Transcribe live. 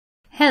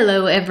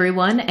Hello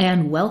everyone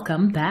and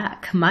welcome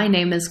back. My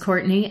name is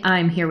Courtney,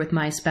 I'm here with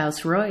my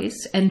spouse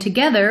Royce, and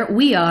together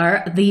we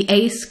are the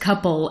Ace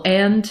couple.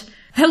 And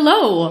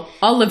hello,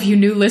 all of you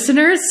new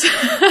listeners.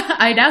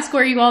 I'd ask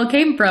where you all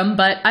came from,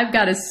 but I've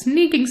got a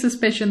sneaking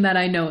suspicion that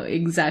I know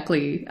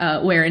exactly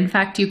where in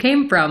fact you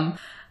came from.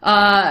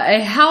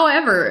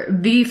 However,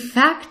 the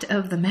fact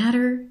of the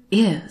matter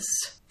is,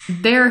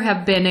 there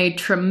have been a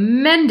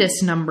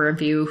tremendous number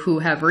of you who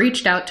have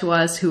reached out to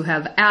us, who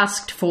have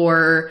asked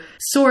for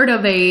sort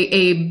of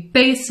a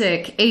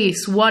basic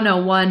ACE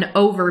 101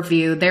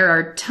 overview. There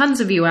are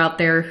tons of you out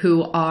there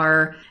who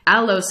are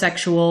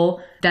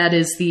allosexual. That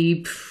is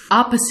the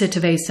opposite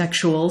of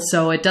asexual,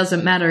 so it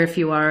doesn't matter if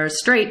you are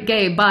straight,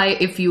 gay, bi.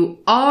 If you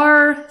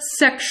are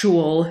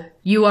sexual,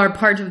 you are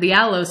part of the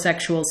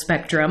allosexual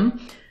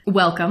spectrum.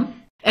 Welcome.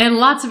 And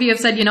lots of you have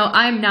said, you know,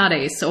 I'm not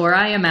ace or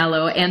I am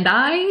allo, and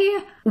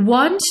I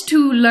want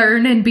to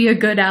learn and be a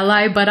good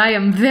ally, but I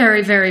am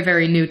very, very,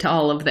 very new to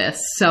all of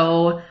this.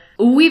 So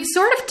we've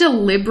sort of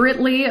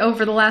deliberately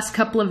over the last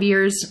couple of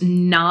years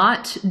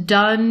not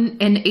done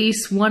an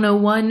ACE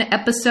 101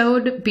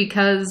 episode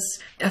because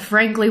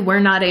frankly, we're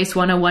not ACE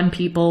 101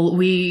 people.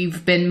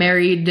 We've been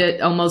married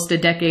almost a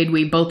decade.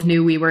 We both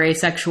knew we were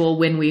asexual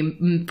when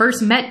we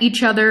first met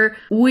each other.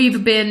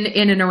 We've been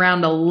in and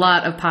around a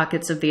lot of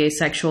pockets of the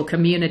asexual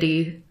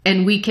community,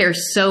 and we care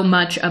so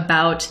much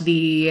about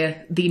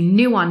the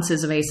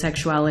nuances of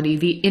asexuality,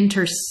 the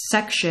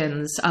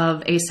intersections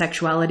of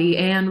asexuality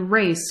and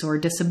race or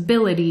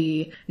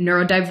disability,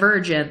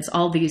 neurodivergence,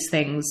 all these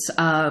things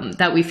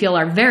that we feel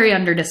are very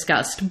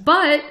under-discussed.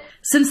 But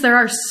since there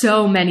are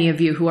so many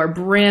of you who are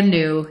brand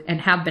new and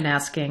have been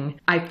asking,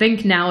 I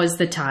think now is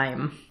the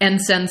time.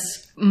 And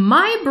since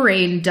my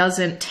brain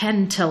doesn't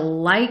tend to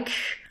like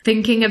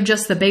thinking of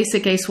just the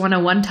basic ACE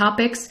 101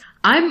 topics,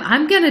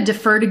 I'm gonna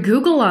defer to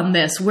Google on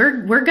this.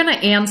 We're gonna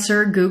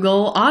answer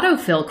Google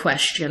autofill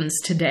questions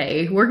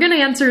today. We're gonna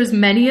answer as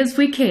many as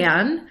we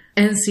can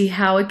and see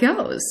how it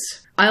goes.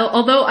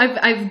 Although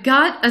I've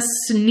got a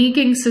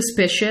sneaking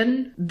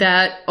suspicion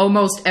that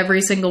almost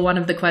every single one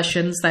of the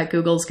questions that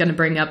Google's going to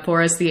bring up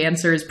for us, the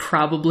answer is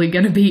probably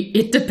going to be,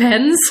 it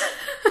depends.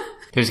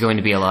 There's going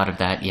to be a lot of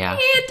that, yeah.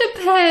 It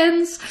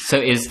depends. So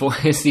is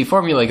the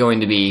formula going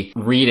to be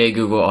read a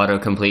Google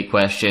autocomplete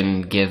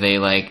question, give a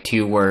like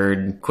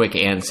 2-word quick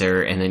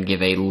answer, and then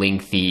give a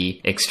lengthy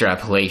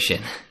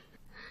extrapolation?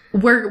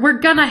 We're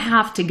gonna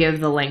have to give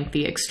the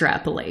lengthy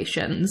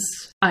extrapolations,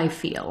 I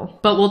feel.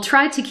 But we'll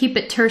try to keep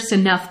it terse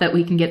enough that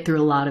we can get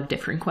through a lot of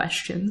different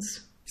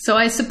questions. So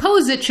I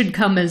suppose it should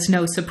come as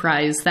no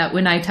surprise that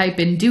when I type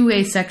in "do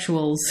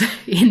asexuals"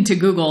 into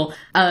Google,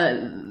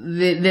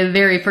 the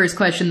very first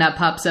question that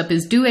pops up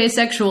is, do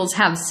asexuals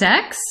have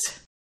sex?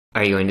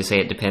 Are you going to say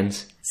it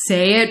depends?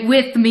 Say it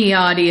with me,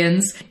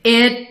 audience.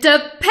 It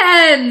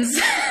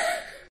depends!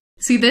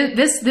 See,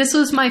 this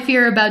was my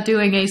fear about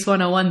doing ACE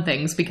 101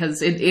 things, because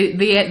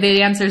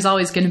the answer is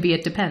always going to be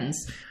it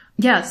depends.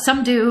 Yeah,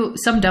 some do,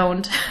 some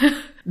don't.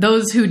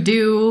 Those who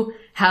do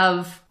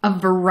have a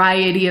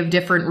variety of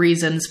different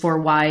reasons for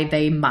why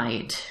they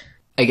might.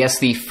 I guess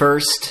the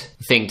first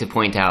thing to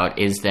point out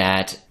is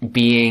that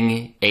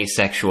being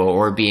asexual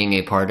or being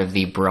a part of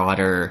the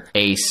broader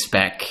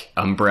A-spec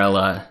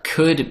umbrella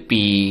could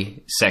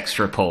be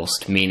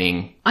sex-repulsed,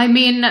 meaning... I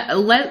mean,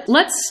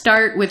 let's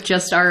start with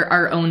just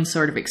our own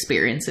sort of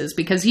experiences,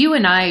 because you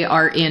and I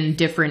are in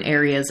different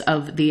areas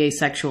of the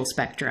asexual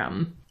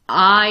spectrum.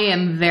 I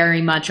am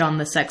very much on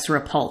the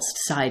sex-repulsed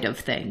side of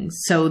things.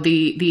 So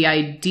the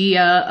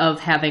idea of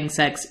having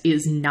sex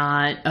is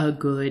not a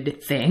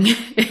good thing.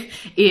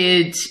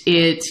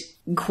 It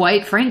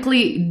quite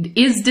frankly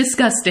is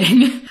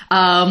disgusting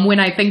when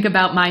I think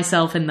about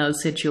myself in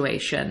those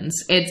situations.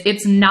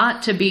 It's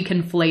not to be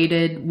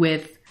conflated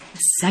with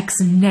sex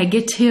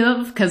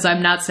negative, because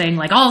I'm not saying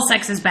like all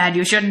sex is bad,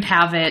 you shouldn't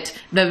have it,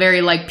 the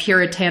very like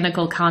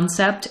puritanical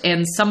concept.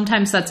 And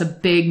sometimes that's a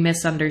big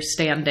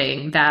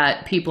misunderstanding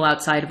that people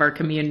outside of our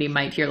community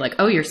might hear, like,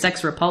 oh, you're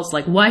sex repulsed,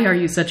 like, why are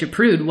you such a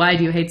prude, why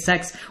do you hate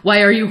sex,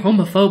 why are you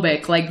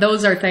homophobic? Like,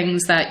 those are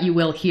things that you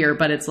will hear,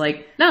 but it's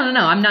like, no,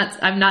 I'm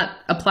not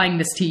applying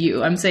this to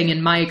you. I'm saying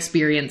in my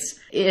experience,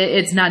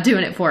 it's not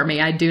doing it for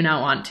me. I do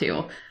not want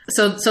to.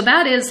 So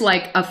that is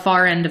like a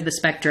far end of the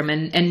spectrum,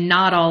 and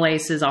not all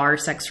aces are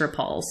sex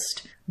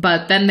repulsed.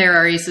 But then there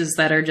are aces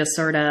that are just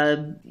sort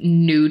of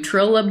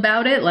neutral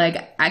about it,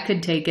 like I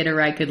could take it or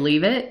I could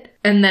leave it.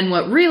 And then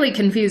what really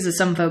confuses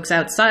some folks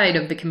outside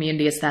of the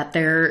community is that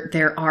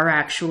there are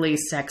actually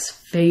sex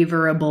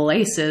favorable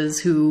aces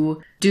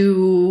who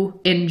do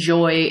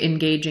enjoy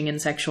engaging in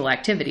sexual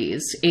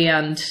activities,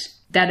 and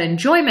that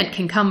enjoyment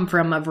can come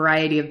from a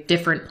variety of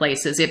different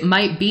places. It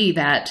might be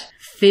that,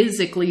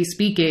 physically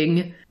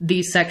speaking,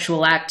 the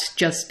sexual act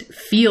just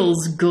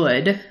feels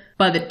good,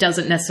 but it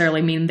doesn't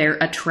necessarily mean they're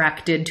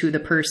attracted to the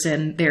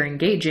person they're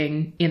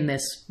engaging in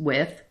this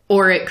with.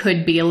 Or it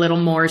could be a little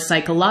more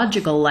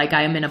psychological, like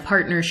I am in a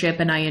partnership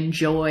and I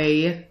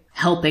enjoy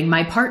helping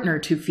my partner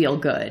to feel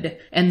good.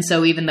 And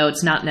so even though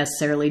it's not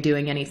necessarily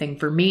doing anything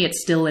for me,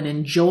 it's still an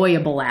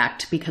enjoyable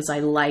act because I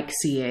like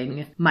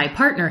seeing my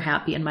partner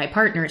happy and my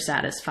partner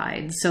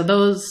satisfied. So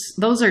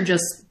those are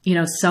just,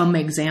 some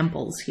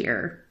examples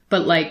here.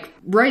 But like,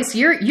 Royce,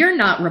 you're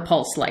not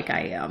repulsed like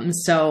I am.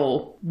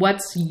 So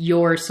what's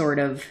your sort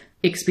of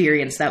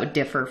experience that would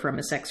differ from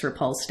a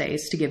sex-repulsed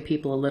ace, to give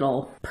people a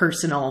little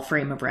personal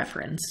frame of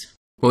reference?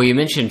 Well, you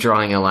mentioned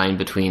drawing a line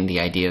between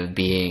the idea of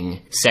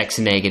being sex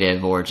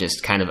negative or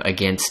just kind of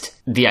against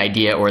the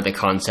idea or the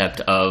concept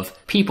of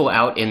people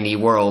out in the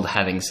world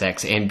having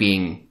sex and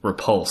being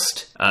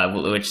repulsed,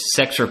 which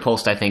sex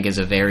repulsed, I think, is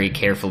a very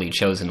carefully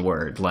chosen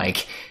word.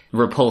 Like,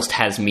 repulsed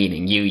has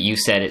meaning. You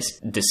said it's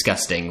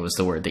disgusting was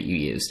the word that you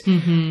used.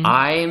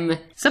 Mm-hmm.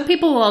 Some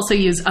people will also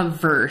use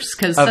averse,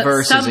 because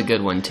averse is a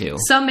good one too.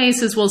 Some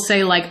aces will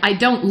say, like, I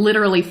don't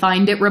literally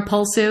find it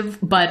repulsive,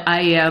 but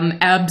I am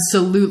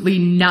absolutely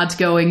not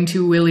going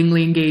to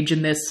willingly engage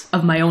in this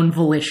of my own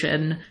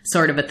volition,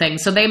 sort of a thing.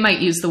 So they might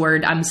use the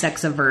word I'm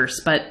sex averse,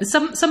 but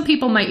some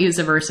people might use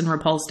averse and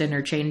repulsed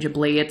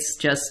interchangeably. It's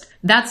just,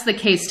 that's the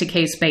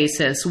case-to-case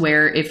basis,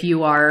 where if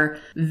you are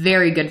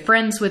very good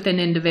friends with an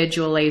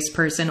individual ace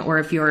person, or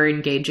if you're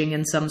engaging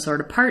in some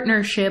sort of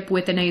partnership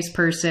with an ace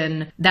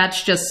person,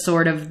 that's just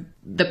sort of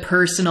the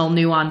personal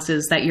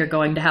nuances that you're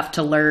going to have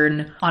to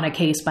learn on a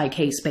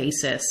case-by-case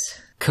basis.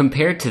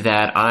 Compared to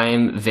that,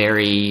 I'm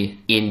very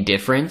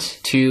indifferent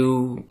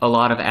to a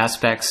lot of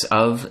aspects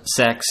of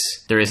sex.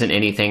 There isn't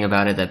anything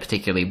about it that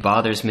particularly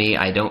bothers me.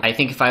 I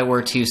think if I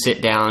were to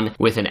sit down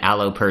with an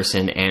allo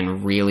person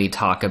and really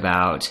talk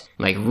about,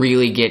 like,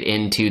 really get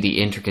into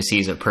the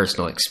intricacies of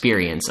personal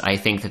experience, I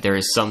think that there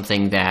is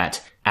something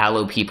that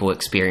allo people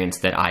experience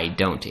that I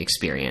don't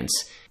experience.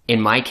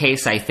 In my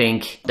case, I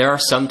think there are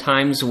some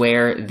times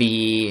where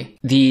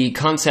the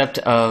concept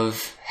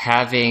of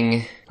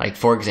having, like,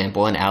 for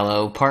example, an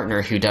allo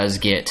partner who does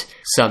get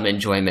some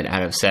enjoyment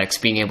out of sex,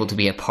 being able to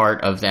be a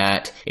part of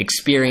that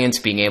experience,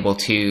 being able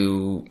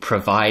to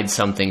provide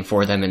something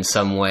for them in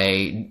some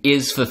way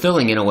is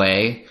fulfilling in a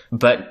way,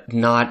 but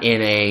not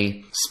in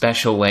a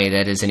special way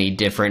that is any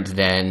different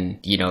than,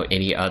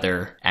 any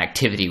other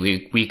activity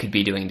we could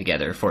be doing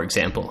together, for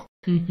example.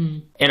 Mm-hmm.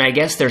 And I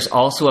guess there's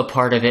also a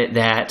part of it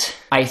that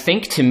I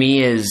think to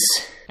me is,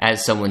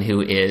 as someone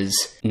who is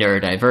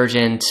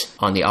neurodivergent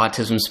on the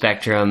autism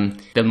spectrum,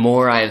 the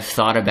more I've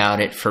thought about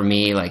it, for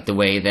me, like the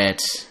way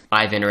that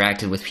I've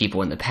interacted with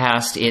people in the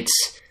past, it's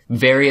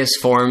various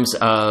forms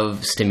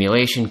of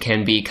stimulation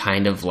can be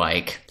kind of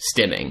like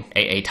stimming,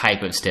 a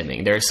type of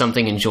stimming. There's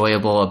something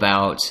enjoyable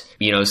about,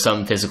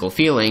 some physical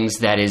feelings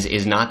that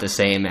is not the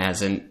same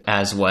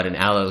as what an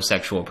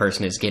allosexual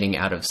person is getting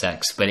out of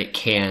sex, but it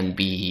can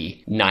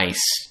be nice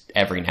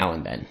every now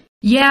and then.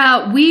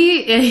 Yeah,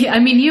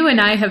 you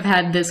and I have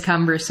had this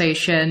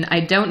conversation. I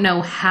don't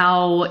know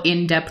how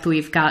in-depth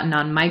we've gotten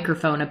on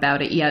microphone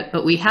about it yet,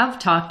 but we have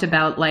talked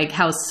about, like,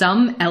 how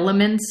some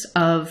elements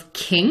of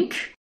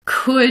kink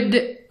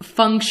could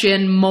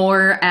function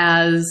more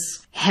as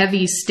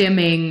heavy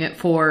stimming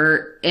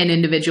for an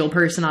individual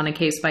person on a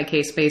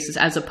case-by-case basis,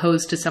 as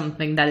opposed to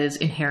something that is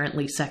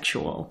inherently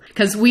sexual.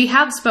 Because we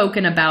have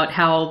spoken about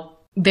how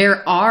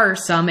there are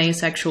some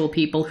asexual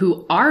people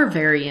who are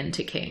very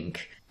into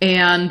kink.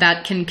 And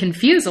that can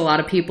confuse a lot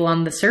of people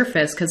on the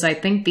surface, because I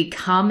think the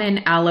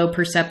common allo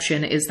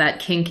perception is that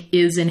kink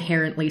is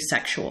inherently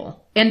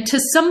sexual. And to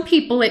some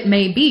people it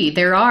may be.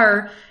 There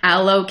are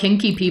allo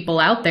kinky people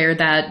out there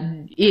that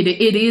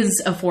it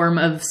is a form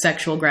of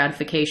sexual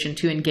gratification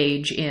to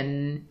engage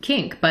in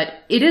kink, but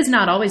it is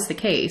not always the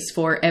case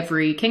for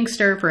every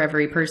kinkster, for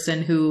every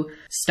person who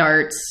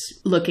starts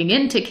looking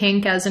into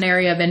kink as an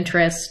area of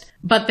interest.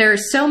 But there are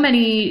so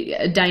many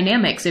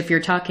dynamics. If you're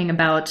talking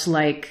about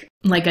like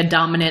a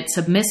dominant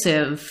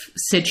submissive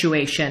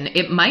situation,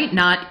 it might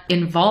not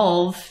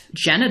involve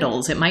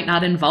genitals. It might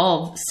not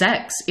involve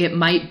sex. It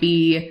might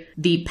be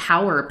the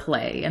power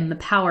play and the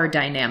power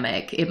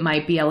dynamic. It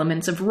might be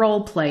elements of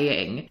role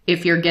playing.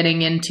 If you're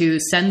getting into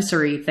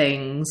sensory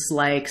things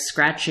like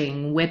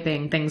scratching,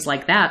 whipping, things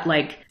like that,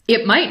 like,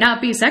 it might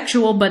not be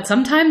sexual, but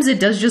sometimes it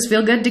does just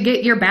feel good to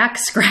get your back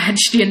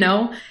scratched,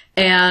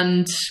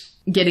 And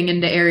getting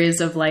into areas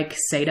of like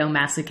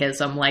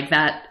sadomasochism, like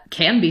that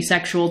can be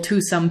sexual to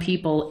some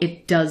people.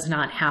 It does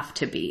not have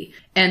to be.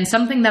 And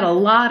something that a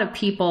lot of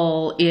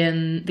people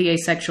in the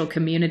asexual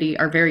community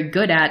are very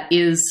good at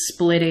is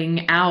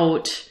splitting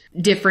out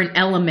different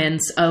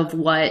elements of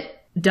what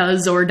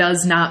does or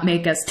does not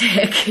make us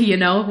tick.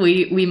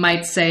 We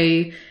might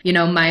say,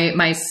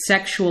 my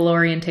sexual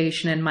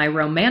orientation and my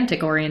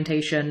romantic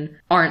orientation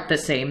aren't the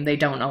same. They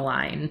don't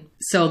align.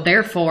 So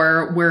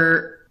therefore,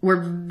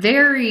 we're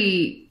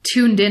very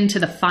tuned into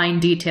the fine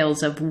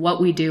details of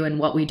what we do and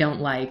what we don't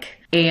like.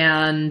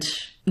 And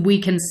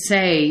we can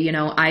say,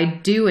 I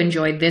do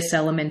enjoy this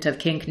element of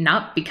kink,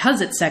 not because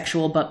it's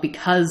sexual, but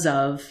because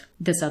of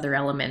this other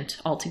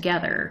element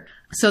altogether.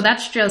 So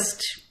that's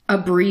just a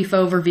brief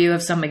overview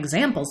of some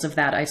examples of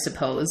that, I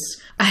suppose.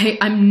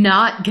 I'm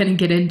not going to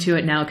get into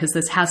it now because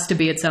this has to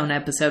be its own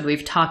episode.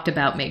 We've talked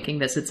about making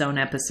this its own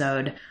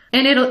episode,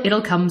 and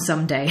it'll come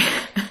someday.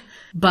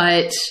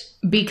 But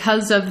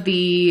because of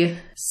the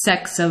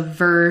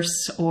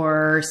sex-averse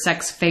or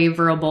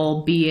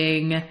sex-favorable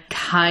being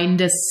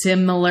kind of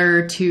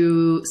similar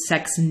to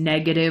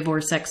sex-negative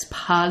or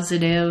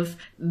sex-positive,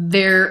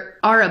 there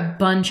are a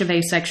bunch of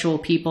asexual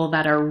people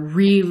that are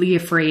really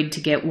afraid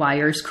to get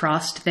wires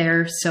crossed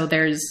there. So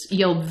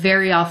you'll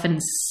very often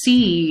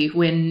see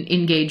when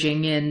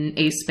engaging in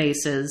ace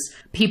spaces,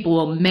 people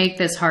will make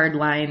this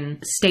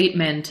hardline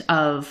statement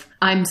of,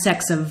 I'm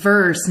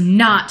sex-averse,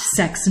 not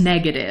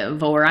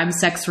sex-negative, or I'm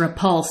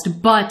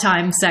sex-repulsed, but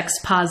I'm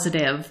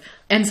sex-positive.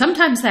 And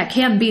sometimes that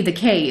can be the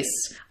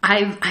case.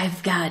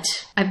 I've got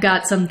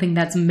something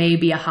that's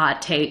maybe a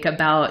hot take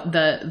about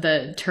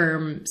the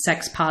term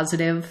sex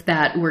positive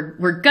that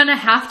we're gonna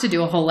have to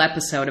do a whole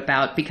episode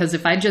about, because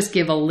if I just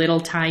give a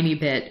little tiny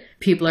bit,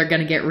 people are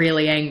gonna get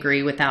really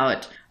angry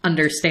without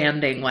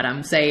understanding what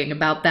I'm saying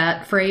about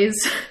that phrase.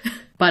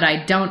 But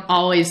I don't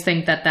always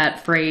think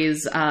that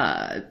phrase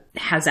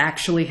has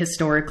actually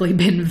historically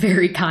been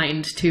very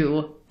kind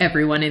to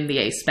everyone in the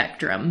ace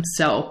spectrum.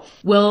 So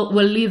we'll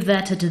leave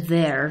that at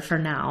there for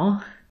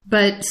now.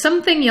 But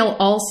something you'll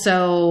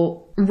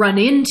also run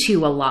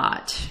into a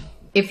lot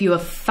if you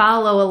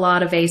follow a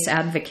lot of ace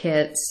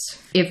advocates,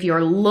 if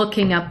you're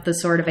looking up the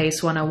sort of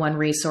ACE 101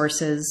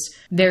 resources,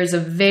 there's a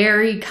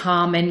very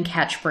common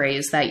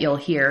catchphrase that you'll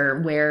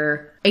hear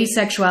where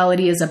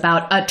asexuality is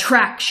about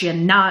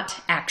attraction, not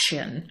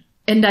action.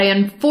 And I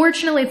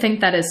unfortunately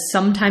think that has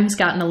sometimes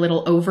gotten a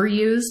little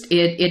overused.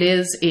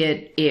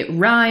 It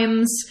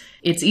rhymes.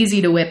 It's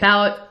easy to whip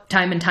out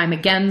time and time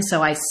again,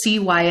 so I see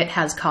why it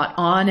has caught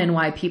on and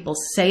why people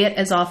say it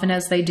as often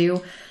as they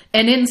do.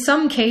 And in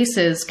some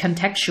cases,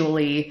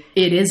 contextually,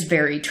 it is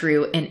very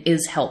true and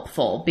is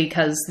helpful,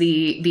 because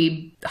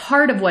the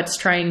heart of what's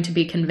trying to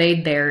be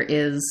conveyed there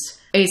is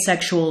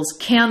asexuals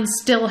can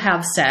still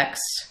have sex,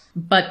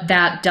 but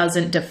that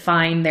doesn't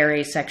define their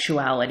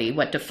asexuality.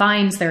 What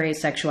defines their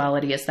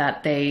asexuality is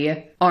that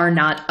they are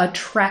not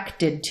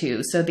attracted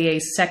to. So the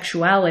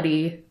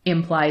asexuality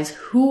implies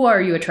who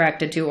are you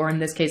attracted to, or in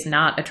this case,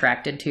 not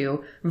attracted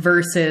to,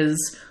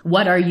 versus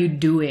what are you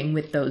doing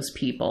with those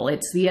people.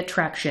 It's the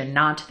attraction,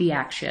 not the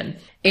action.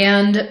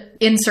 And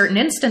in certain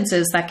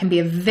instances, that can be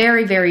a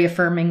very, very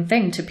affirming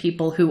thing to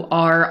people who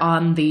are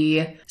on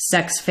the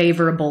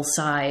sex-favorable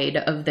side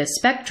of this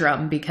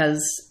spectrum,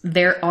 because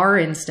there are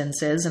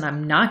instances, and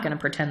I'm not going to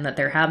pretend that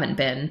there haven't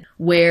been,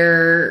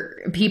 where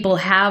people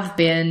have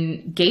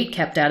been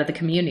gate-kept out of the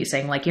community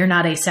saying, like, you're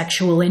not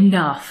asexual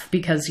enough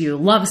because you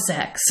love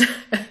sex.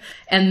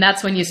 And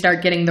that's when you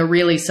start getting the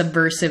really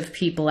subversive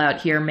people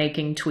out here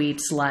making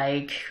tweets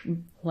like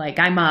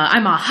I'm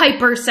a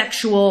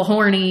hypersexual,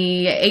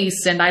 horny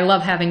ace and I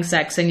love having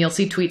sex, and you'll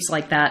see tweets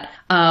like that.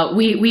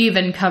 We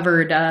even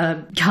covered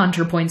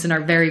ContraPoints in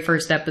our very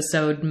first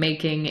episode,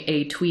 making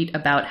a tweet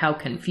about how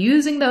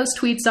confusing those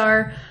tweets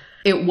are.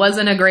 It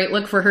wasn't a great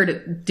look for her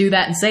to do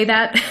that and say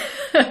that,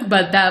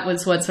 but that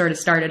was what sort of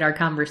started our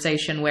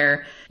conversation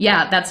where,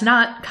 yeah, that's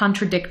not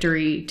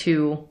contradictory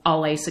to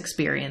all ace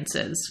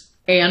experiences.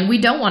 And we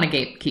don't want to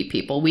gatekeep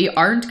people. We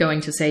aren't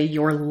going to say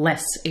you're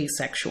less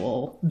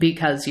asexual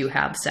because you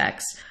have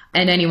sex.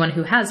 And anyone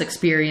who has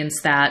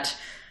experienced that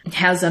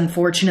has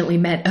unfortunately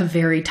met a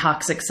very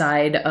toxic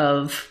side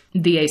of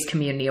the ace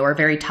community, or a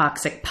very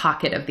toxic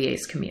pocket of the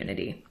ace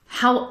community.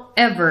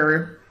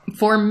 However,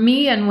 for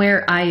me and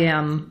where I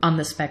am on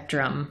the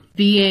spectrum,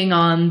 being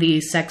on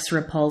the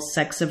sex-repulsed,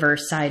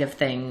 sex-averse side of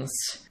things,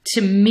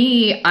 to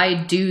me,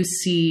 I do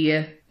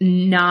see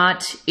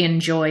not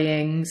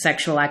enjoying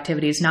sexual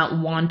activities, not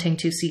wanting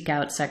to seek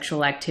out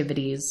sexual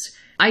activities.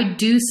 I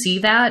do see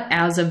that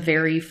as a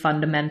very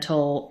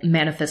fundamental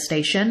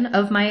manifestation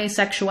of my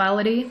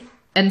asexuality.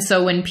 And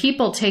so when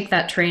people take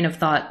that train of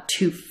thought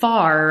too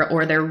far,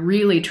 or they're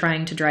really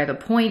trying to drive a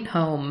point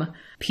home,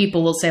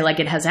 people will say, like,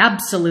 it has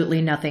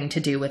absolutely nothing to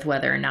do with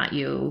whether or not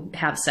you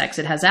have sex.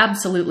 It has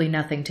absolutely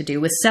nothing to do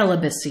with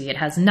celibacy. It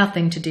has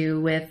nothing to do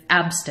with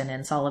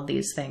abstinence, all of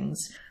these things.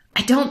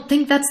 I don't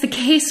think that's the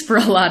case for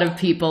a lot of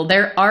people.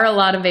 There are a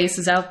lot of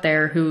aces out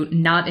there who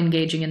not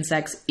engaging in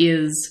sex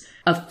is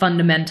a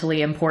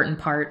fundamentally important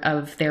part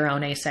of their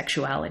own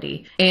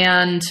asexuality.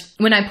 And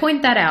when I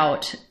point that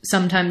out,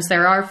 sometimes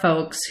there are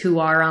folks who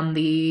are on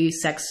the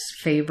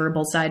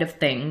sex-favorable side of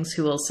things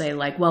who will say,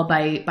 like, well,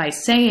 by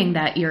saying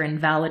that, you're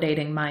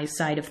invalidating my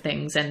side of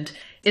things. And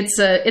it's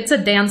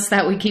a dance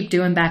that we keep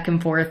doing back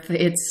and forth.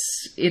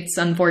 It's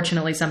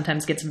unfortunately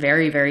sometimes gets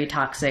very, very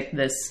toxic,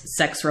 this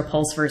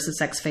sex-repulsed versus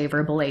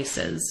sex-favorable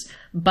aces.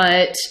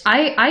 But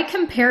I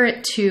compare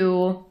it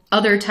to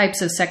other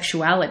types of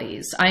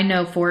sexualities. I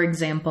know, for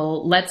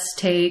example, let's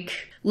take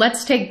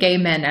gay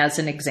men as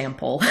an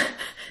example.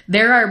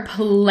 There are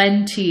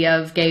plenty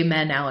of gay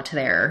men out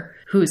there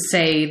who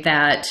say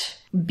that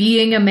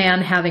being a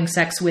man having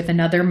sex with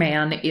another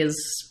man is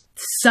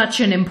such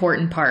an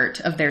important part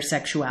of their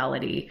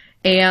sexuality.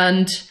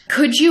 And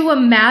could you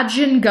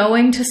imagine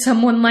going to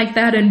someone like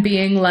that and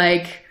being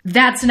like,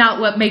 that's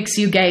not what makes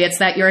you gay, it's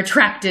that you're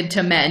attracted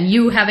to men.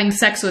 You having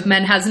sex with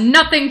men has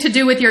nothing to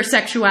do with your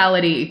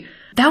sexuality.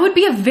 That would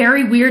be a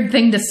very weird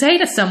thing to say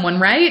to someone,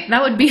 right?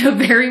 That would be a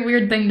very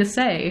weird thing to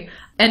say.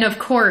 And of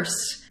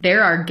course,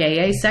 there are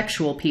gay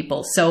asexual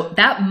people, so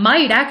that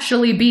might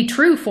actually be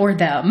true for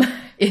them.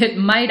 It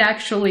might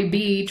actually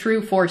be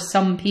true for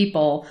some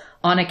people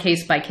on a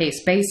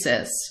case-by-case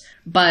basis.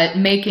 But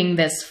making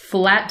this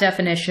flat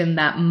definition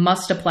that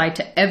must apply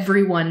to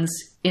everyone's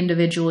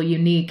individual,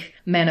 unique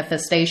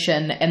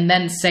manifestation, and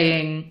then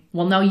saying,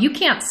 well, no, you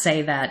can't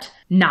say that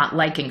not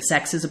liking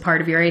sex is a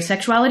part of your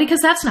asexuality, because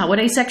that's not what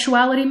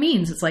asexuality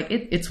means. It's like,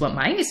 it's what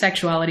my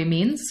asexuality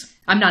means.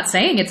 I'm not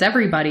saying it's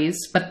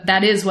everybody's, but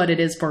that is what it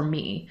is for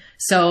me.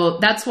 So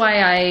that's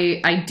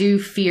why I do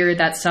fear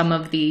that some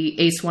of the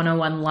ACE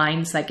 101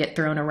 lines that get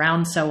thrown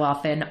around so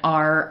often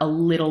are a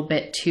little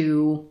bit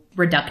too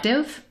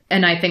reductive.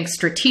 And I think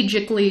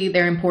strategically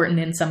they're important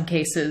in some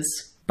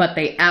cases, but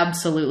they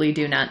absolutely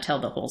do not tell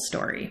the whole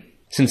story.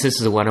 Since this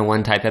is a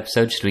 101 type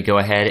episode, should we go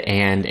ahead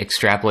and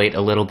extrapolate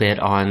a little bit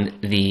on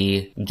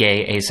the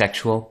gay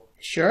asexual?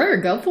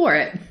 Sure, go for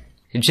it.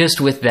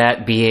 Just with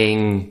that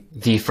being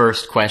the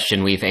first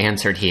question we've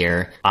answered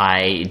here,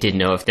 I didn't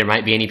know if there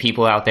might be any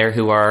people out there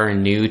who are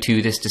new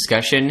to this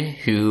discussion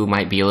who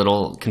might be a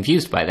little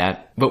confused by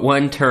that. But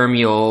one term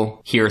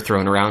you'll hear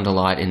thrown around a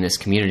lot in this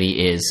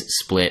community is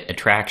split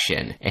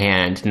attraction.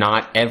 And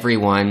not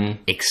everyone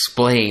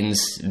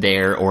explains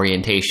their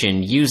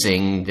orientation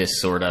using this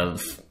sort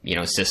of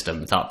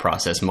system, thought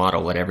process,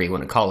 model, whatever you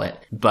want to call it.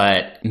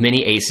 But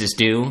many aces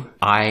do.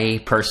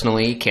 I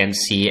personally can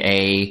see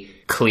a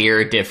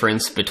clear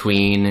difference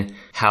between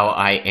how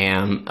I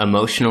am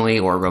emotionally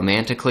or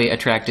romantically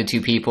attracted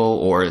to people,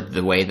 or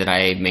the way that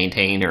I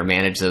maintain or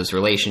manage those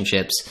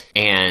relationships,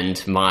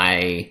 and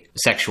my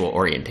sexual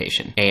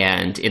orientation.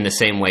 And in the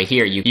same way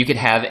here, you could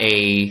have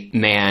a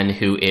man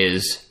who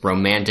is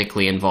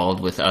romantically involved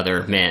with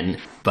other men,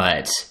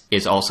 but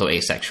is also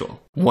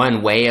asexual.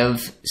 One way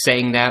of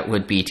saying that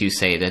would be to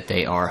say that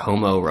they are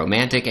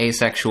homo-romantic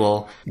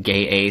asexual,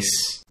 gay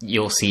ace.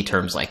 You'll see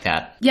terms like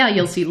that. Yeah,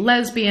 you'll see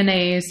lesbian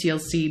ace, you'll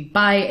see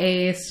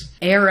bi-ace,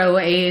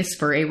 aro-ace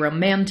for a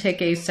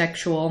romantic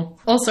asexual,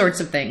 all sorts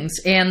of things.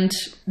 And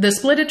the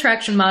split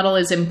attraction model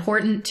is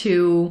important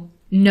to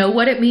know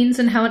what it means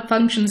and how it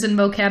functions in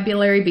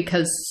vocabulary,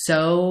 because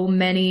so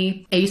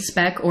many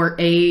A-spec or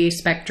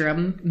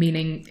A-spectrum,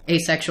 meaning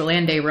asexual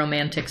and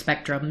aromantic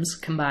spectrums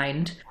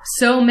combined,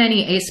 so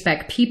many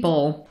A-spec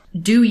people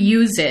do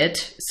use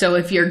it. So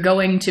if you're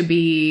going to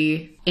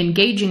be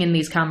engaging in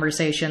these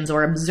conversations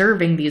or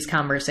observing these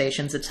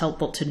conversations, it's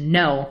helpful to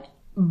know.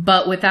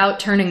 But without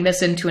turning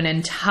this into an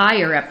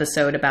entire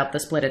episode about the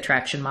split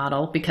attraction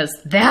model, because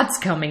that's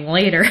coming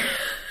later,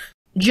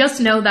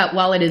 just know that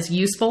while it is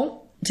useful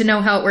to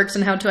know how it works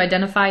and how to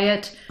identify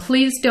it,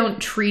 please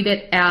don't treat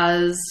it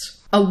as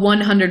a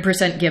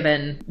 100%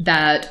 given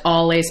that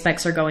all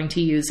aspecs are going to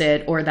use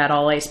it or that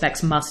all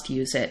aspecs must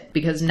use it,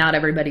 because not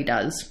everybody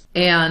does.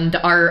 And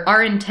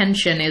our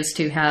intention is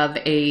to have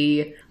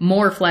a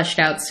more fleshed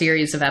out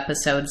series of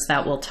episodes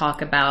that will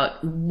talk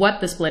about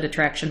what the split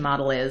attraction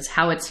model is,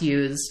 how it's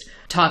used,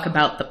 talk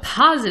about the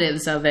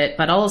positives of it,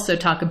 but also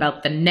talk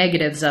about the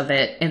negatives of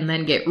it, and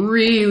then get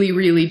really,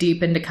 really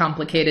deep into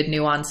complicated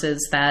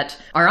nuances that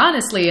are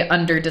honestly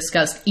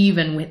under-discussed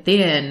even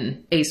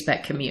within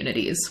aspec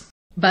communities.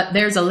 But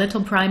there's a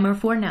little primer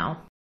for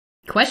now.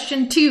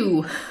 Question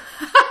 2.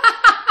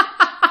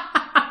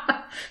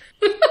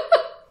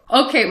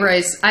 Okay,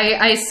 Royce,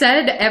 I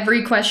said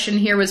every question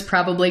here was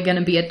probably going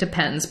to be it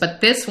depends,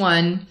 but this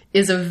one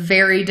is a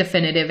very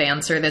definitive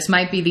answer. This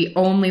might be the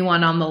only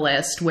one on the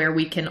list where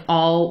we can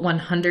all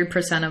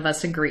 100% of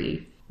us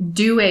agree.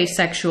 Do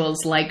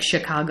asexuals like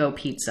Chicago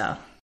pizza?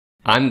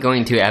 I'm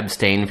going to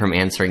abstain from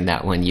answering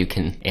that one. You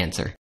can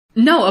answer.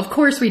 No, of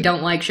course we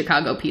don't like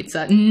Chicago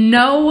pizza.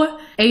 No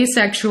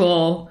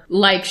asexual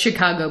likes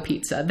Chicago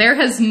pizza. There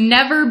has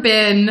never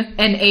been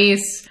an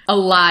ace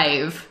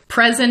alive,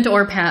 present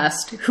or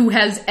past, who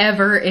has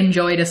ever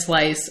enjoyed a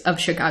slice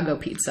of Chicago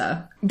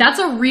pizza. That's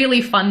a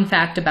really fun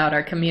fact about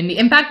our community.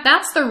 In fact,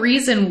 that's the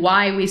reason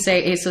why we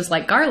say aces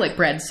like garlic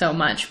bread so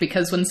much,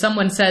 because when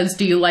someone says,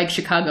 do you like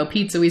Chicago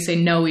pizza? We say,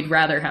 no, we'd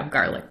rather have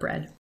garlic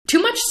bread.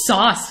 Too much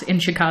sauce in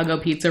Chicago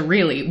pizza,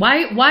 really.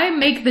 Why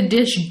make the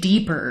dish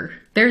deeper?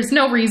 There's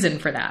no reason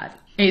for that.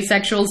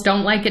 Asexuals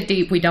don't like it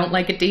deep, we don't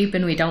like it deep,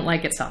 and we don't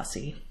like it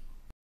saucy.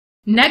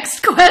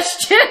 Next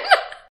question.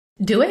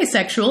 Do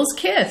asexuals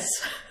kiss?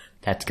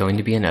 That's going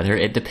to be another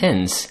it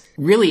depends.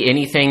 Really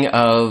anything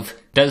of,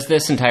 does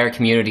this entire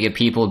community of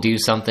people do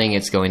something?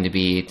 It's going to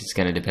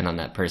depend on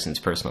that person's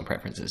personal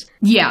preferences.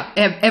 Yeah,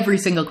 every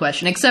single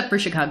question, except for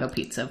Chicago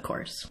pizza, of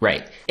course.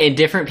 Right. And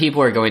different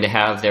people are going to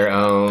have their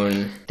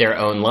own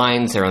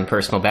lines, their own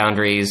personal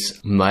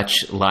boundaries,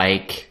 much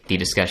like the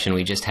discussion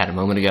we just had a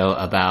moment ago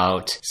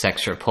about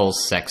sex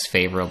repulsed, sex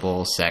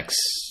favorable, sex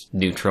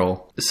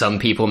neutral. Some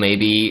people may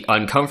be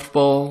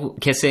uncomfortable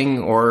kissing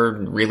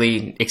or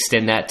really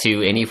extend that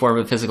to any form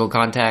of physical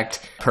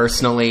contact.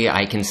 Personally,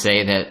 I can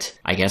say that,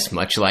 I guess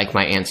much like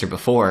my answer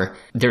before,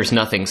 there's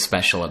nothing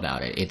special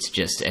about it. It's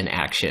just an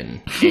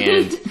action.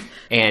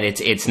 And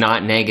it's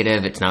not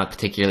negative. It's not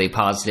particularly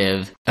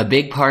positive. A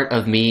big part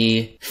of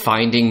me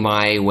finding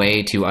my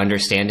way to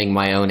understanding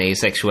my own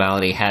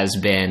asexuality has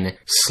been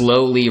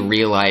slowly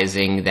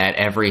realizing that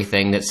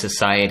everything that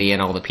society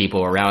and all the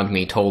people around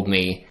me told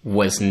me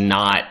was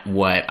not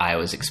what I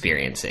was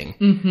experiencing.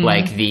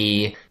 Like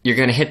you're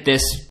going to hit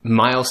this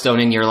milestone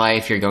in your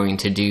life, you're going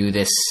to do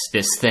this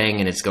thing,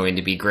 and it's going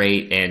to be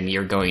great, and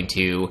you're going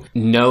to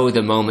know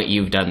the moment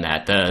you've done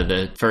that.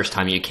 The first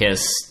time you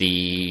kiss,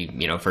 the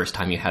first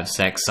time you have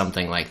sex,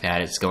 something like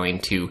that, it's going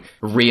to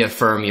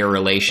reaffirm your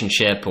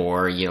relationship,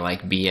 or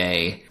like be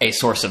a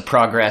source of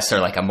progress, or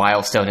like a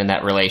milestone in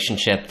that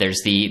relationship.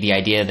 There's the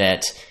idea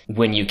that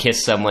when you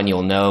kiss someone,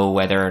 you'll know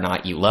whether or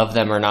not you love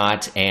them or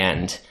not,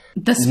 and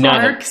the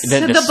sparks,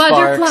 the sparks,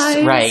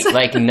 butterflies. Right.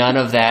 Like none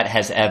of that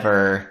has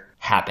ever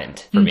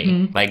happened for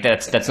me. Like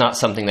that's not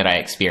something that I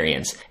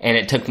experience. And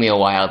it took me a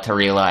while to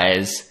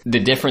realize the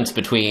difference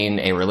between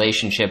a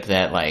relationship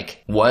that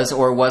like was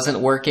or wasn't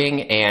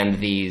working and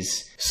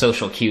these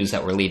social cues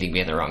that were leading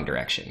me in the wrong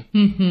direction.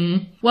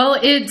 Well,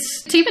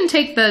 it's to even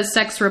take the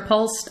sex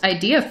repulsed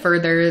idea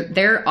further,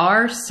 there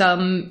are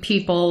some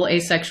people,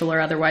 asexual or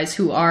otherwise,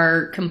 who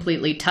are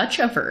completely touch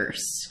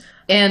averse.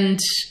 And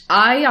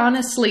I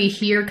honestly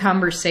hear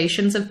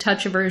conversations of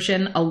touch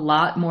aversion a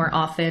lot more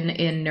often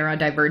in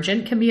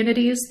neurodivergent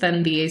communities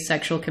than the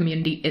asexual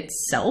community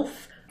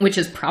itself, which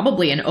is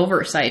probably an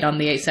oversight on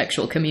the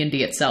asexual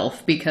community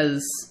itself,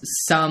 because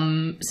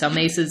some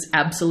aces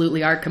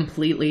absolutely are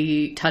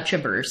completely touch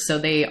averse, so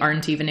they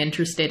aren't even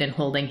interested in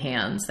holding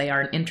hands. They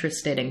aren't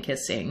interested in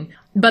kissing.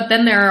 But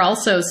then there are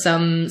also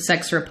some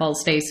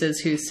sex-repulsed aces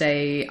who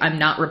say, I'm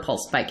not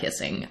repulsed by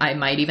kissing. I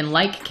might even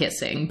like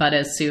kissing, but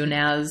as soon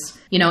as,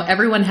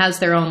 everyone has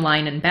their own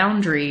line and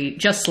boundary,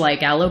 just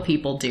like allo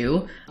people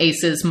do.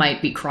 Aces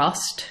might be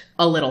crossed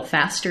a little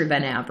faster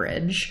than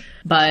average.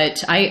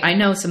 But I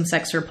know some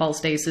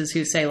sex-repulsed aces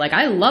who say, like,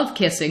 I love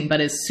kissing,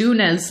 but as soon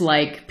as,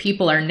 like,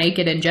 people are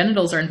naked and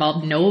genitals are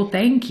involved, no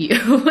thank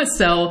you.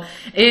 So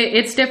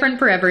it's different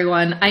for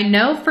everyone. I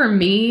know for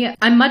me,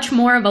 I'm much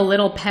more of a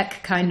little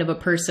peck kind of a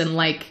person.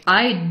 Like,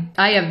 I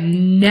have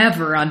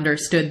never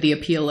understood the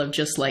appeal of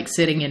just, like,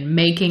 sitting and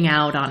making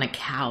out on a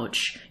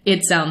couch.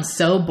 It sounds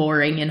so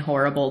boring and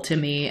horrible to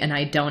me, and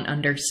I don't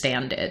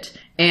understand it.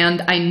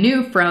 And I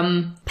knew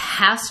from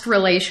past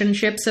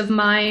relationships of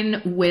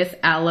mine with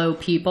allo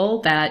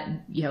people that,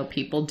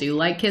 people do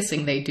like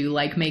kissing, they do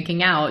like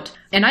making out.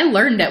 And I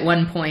learned at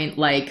one point,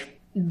 like,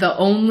 the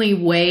only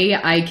way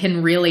I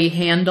can really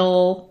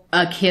handle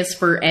a kiss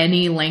for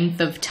any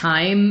length of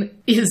time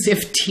is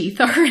if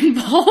teeth are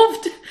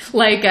involved.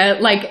 Like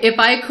if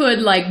I could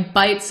like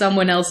bite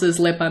someone else's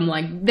lip, I'm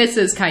like, this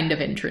is kind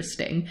of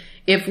interesting.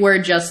 If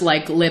we're just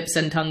like lips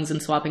and tongues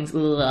and swapping,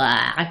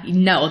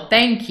 no,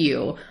 thank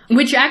you.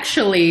 Which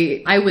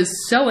actually, I was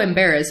so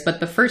embarrassed, but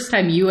the first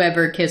time you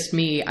ever kissed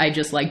me, I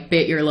just like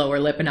bit your lower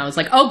lip and I was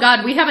like, oh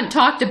God, we haven't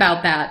talked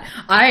about that.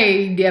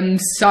 I am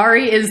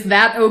sorry, is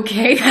that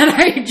okay that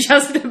I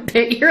just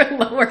bit your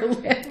lower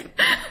lip?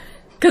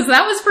 Because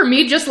that was for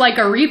me just like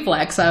a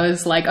reflex. I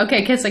was like,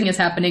 okay, kissing is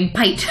happening,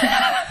 bite.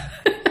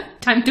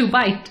 Time to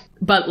bite.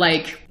 But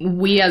like,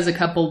 we as a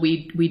couple,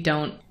 we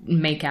don't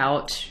make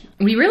out.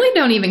 We really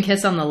don't even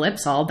kiss on the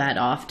lips all that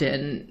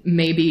often.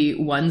 Maybe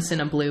once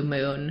in a blue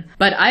moon.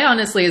 But I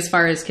honestly, as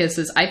far as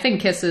kisses, I think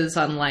kisses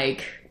on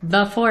like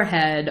the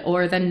forehead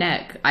or the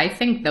neck, I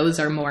think those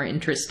are more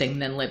interesting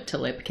than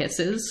lip-to-lip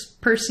kisses,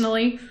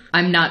 personally.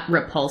 I'm not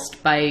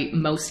repulsed by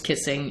most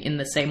kissing in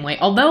the same way.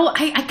 Although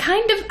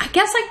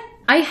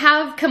I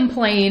have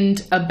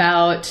complained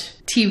about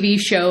TV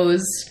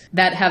shows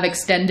that have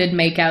extended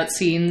makeout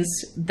scenes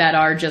that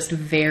are just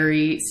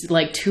very,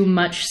 like, too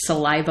much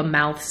saliva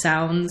mouth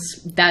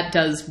sounds. That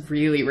does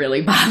really,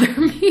 really bother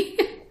me.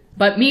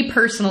 But me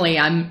personally,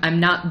 I'm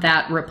not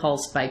that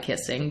repulsed by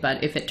kissing,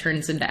 but if it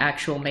turns into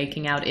actual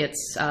making out,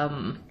 it's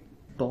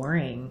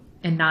boring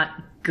and not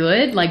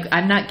good. Like,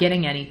 I'm not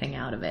getting anything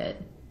out of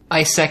it.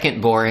 I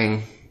second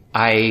boring.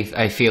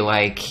 I feel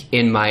like,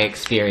 in my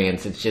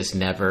experience, it's just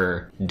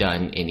never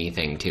done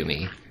anything to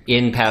me.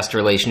 In past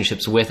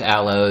relationships with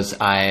allos,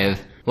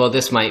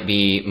 this might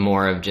be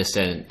more of just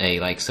a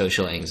like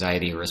social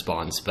anxiety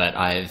response, but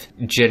I've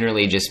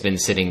generally just been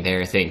sitting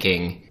there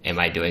thinking, am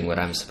I doing what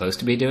I'm supposed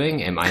to be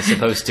doing? Am I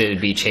supposed to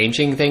be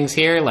changing things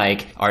here?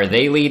 Like, are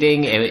they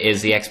leading?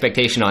 Is the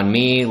expectation on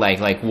me?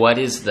 Like what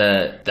is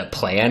the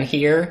plan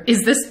here?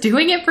 Is this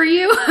doing it for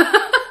you?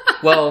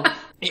 Well,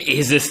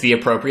 is this the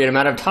appropriate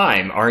amount of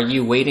time? Are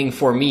you waiting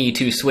for me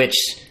to switch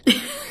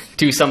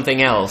to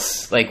something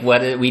else? Like,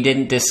 what? We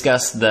didn't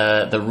discuss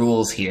the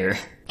rules here.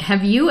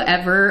 Have you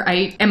ever,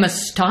 I am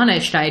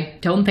astonished, I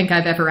don't think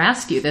I've ever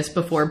asked you this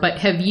before, but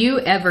have you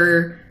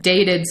ever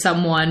dated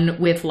someone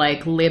with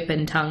like lip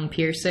and tongue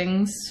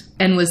piercings?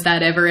 And was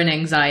that ever an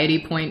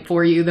anxiety point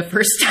for you the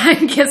first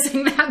time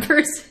kissing that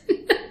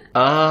person?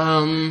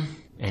 An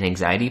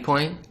anxiety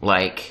point?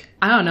 Like...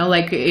 I don't know,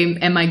 like,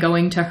 am I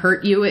going to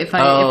hurt you if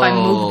I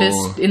move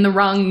this in the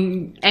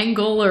wrong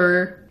angle,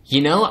 or...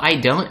 You know, I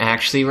don't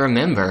actually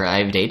remember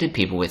I've dated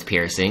people with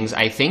piercings.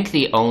 I think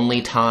the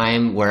only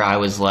time where I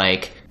was,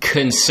 like,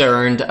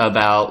 concerned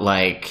about,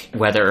 like,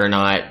 whether or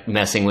not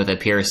messing with a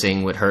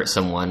piercing would hurt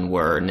someone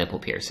were nipple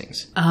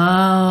piercings.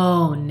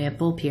 Oh,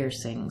 nipple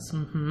piercings.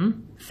 Mm-hmm.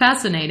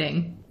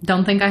 Fascinating.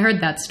 Don't think I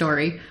heard that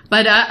story.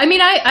 But, I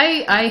mean,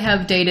 I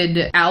have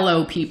dated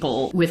aloe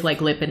people with,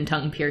 like, lip and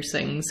tongue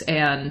piercings,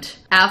 and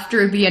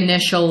after the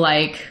initial,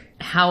 like...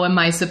 how am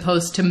I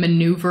supposed to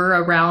maneuver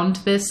around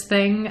this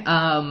thing?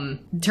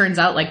 Turns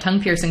out, like, tongue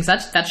piercings,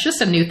 that's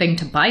just a new thing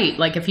to bite.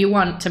 Like, if you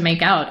want to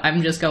make out,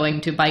 I'm just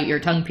going to bite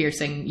your tongue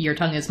piercing. Your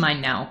tongue is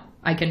mine now.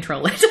 I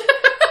control it.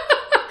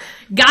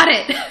 Got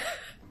it!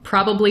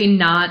 Probably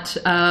not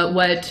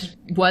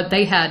what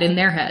they had in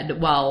their head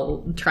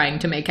while trying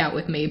to make out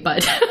with me,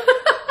 but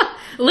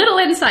little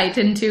insight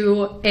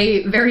into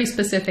a very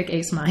specific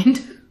ace mind.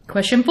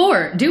 Question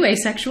 4. Do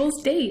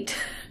asexuals date?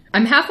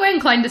 I'm halfway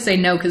inclined to say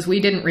no, because we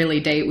didn't really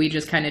date. We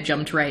just kind of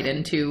jumped right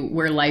into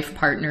we're life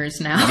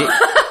partners now.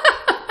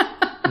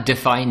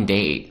 Define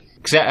date.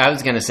 Because I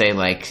was going to say,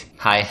 like,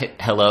 hi,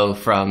 hello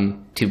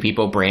from two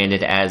people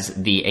branded as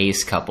the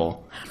ace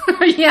couple.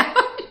 Yeah.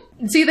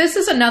 See, this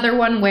is another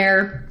one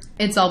where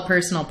it's all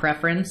personal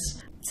preference.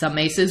 Some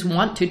aces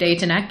want to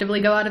date and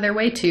actively go out of their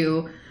way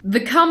to. The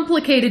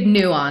complicated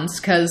nuance,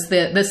 because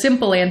the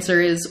simple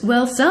answer is,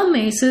 well, some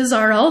aces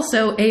are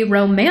also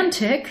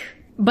aromantic.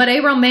 But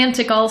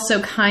aromantic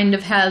also kind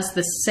of has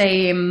the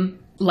same,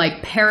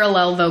 like,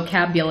 parallel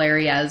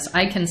vocabulary as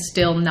I can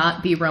still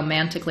not be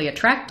romantically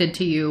attracted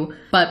to you,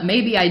 but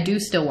maybe I do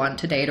still want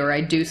to date or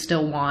I do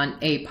still want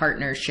a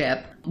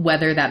partnership.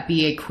 Whether that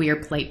be a queer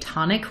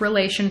platonic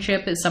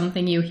relationship is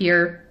something you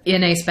hear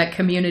in aspec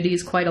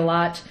communities quite a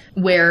lot,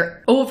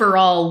 where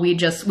overall we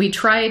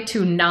try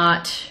to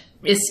not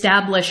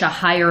establish a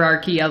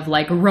hierarchy of,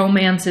 like,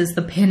 romance is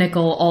the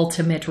pinnacle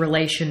ultimate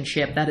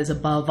relationship that is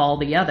above all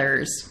the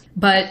others.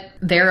 But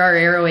there are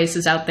aro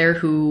aces out there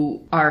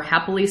who are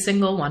happily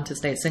single, want to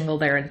stay single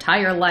their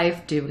entire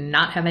life, do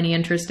not have any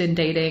interest in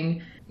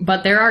dating.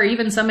 But there are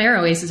even some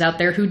aro aces out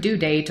there who do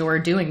date or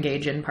do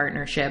engage in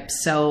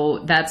partnerships.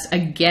 So that's,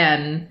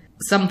 again,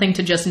 something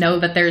to just know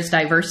that there's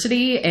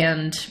diversity,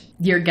 and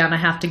you're gonna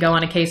have to go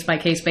on a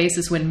case-by-case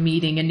basis when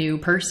meeting a new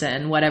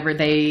person, whatever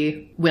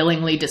they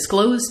willingly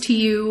disclose to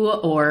you,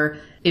 or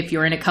if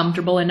you're in a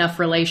comfortable enough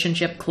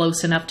relationship,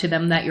 close enough to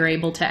them that you're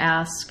able to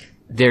ask.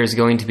 There's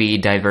going to be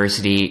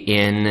diversity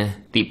in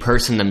the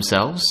person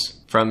themselves,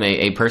 from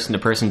a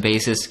person-to-person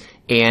basis,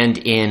 and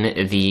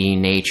in the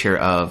nature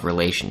of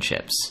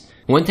relationships.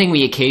 One thing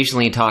we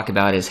occasionally talk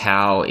about is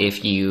how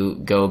if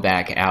you go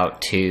back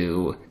out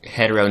to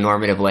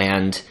heteronormative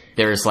land,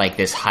 there's like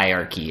this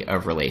hierarchy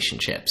of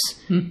relationships,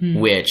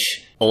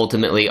 which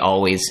ultimately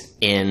always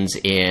ends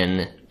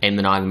in a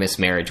monogamous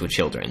marriage with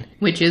children.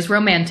 Which is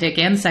romantic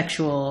and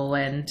sexual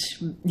and,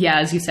 yeah,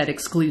 as you said,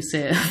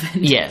 exclusive.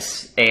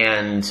 Yes,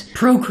 and...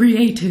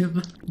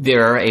 procreative.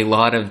 There are a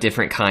lot of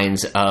different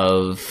kinds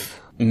of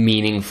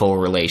meaningful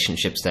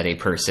relationships that a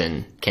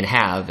person can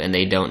have, and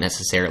they don't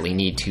necessarily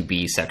need to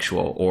be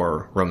sexual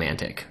or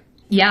romantic.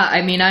 Yeah,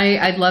 I mean,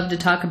 I'd love to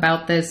talk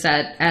about this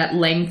at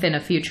length in a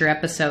future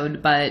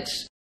episode, but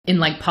in,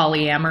 like,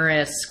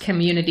 polyamorous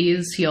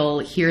communities, you'll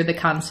hear the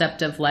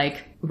concept of,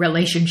 like,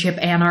 relationship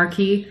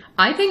anarchy.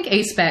 I think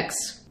aspecs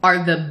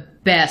are the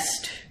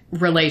best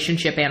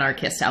relationship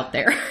anarchists out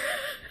there.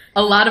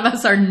 A lot of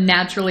us are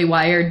naturally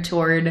wired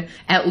toward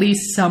at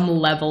least some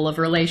level of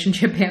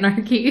relationship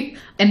anarchy.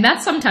 And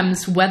that's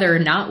sometimes whether or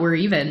not we're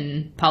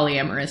even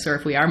polyamorous or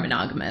if we are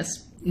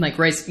monogamous. Like,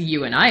 Royce,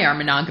 you and I are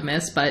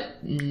monogamous,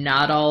 but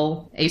not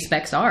all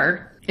aspecs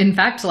are. In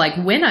fact, like,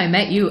 when I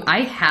met you,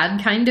 I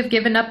had kind of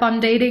given up on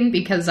dating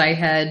because I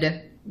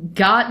had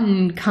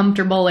gotten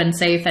comfortable and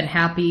safe and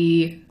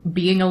happy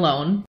being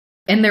alone.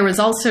 And there was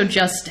also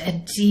just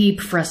a deep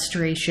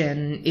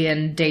frustration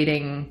in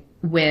dating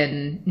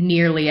when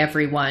nearly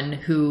everyone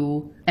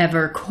who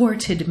ever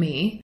courted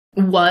me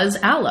was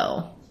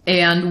aloe.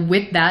 And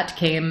with that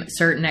came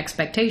certain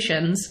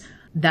expectations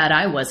that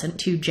I wasn't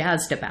too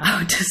jazzed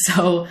about.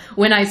 So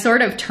when I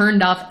sort of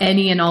turned off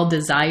any and all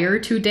desire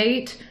to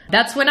date,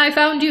 that's when I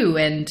found you,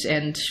 and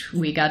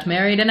we got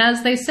married, and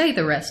as they say,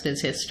 the rest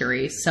is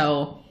history.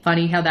 So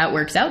funny how that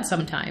works out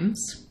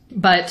sometimes.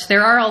 But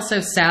there are also,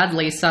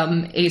 sadly,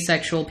 some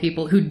asexual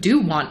people who do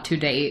want to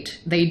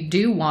date. They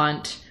do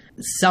want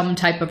some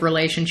type of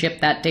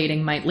relationship that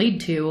dating might lead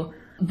to,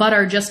 but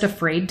are just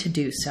afraid to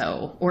do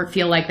so, or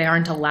feel like they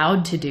aren't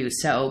allowed to do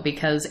so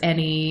because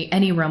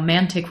any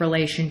romantic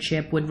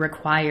relationship would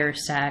require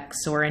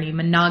sex, or any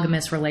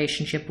monogamous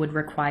relationship would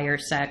require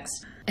sex.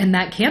 And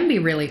that can be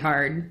really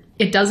hard.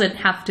 It doesn't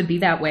have to be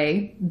that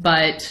way,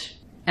 but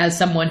as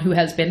someone who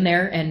has been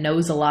there and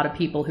knows a lot of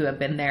people who have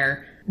been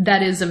there,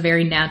 that is a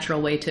very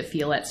natural way to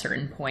feel at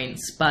certain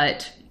points,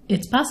 but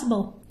it's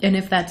possible. And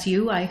if that's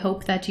you, I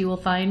hope that you will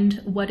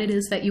find what it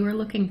is that you are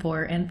looking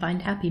for and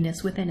find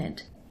happiness within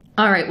it.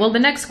 All right, well, the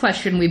next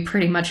question we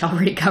pretty much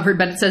already covered,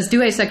 but it says,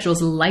 do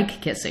asexuals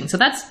like kissing? So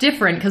that's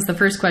different because the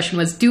first question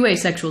was, do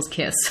asexuals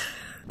kiss?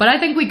 But I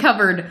think we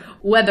covered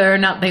whether or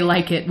not they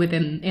like it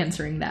within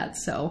answering that.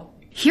 So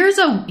here's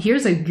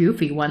a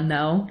goofy one,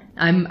 though.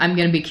 I'm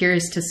going to be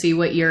curious to see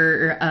what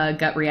your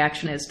gut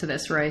reaction is to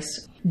this,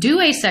 Royce. Do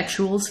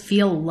asexuals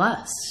feel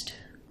lust?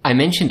 I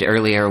mentioned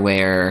earlier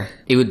where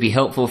it would be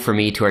helpful for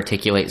me to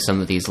articulate some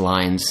of these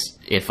lines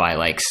if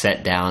I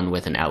sat down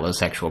with an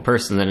allosexual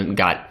person and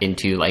got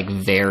into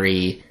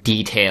very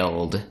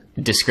detailed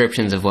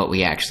descriptions of what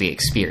we actually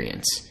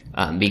experience.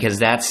 Because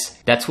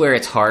that's where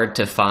it's hard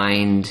to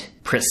find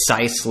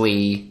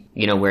precisely,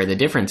 where the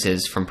difference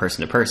is from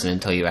person to person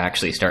until you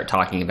actually start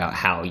talking about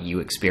how you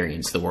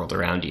experience the world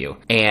around you.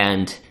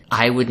 And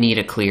I would need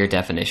a clear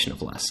definition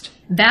of lust.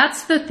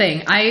 That's the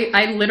thing.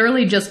 I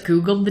literally just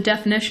Googled the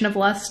definition of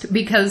lust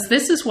because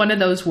this is one of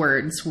those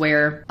words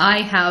where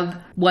I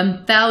have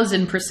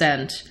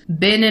 1000%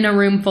 been in a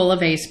room full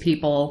of ace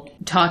people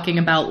talking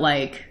about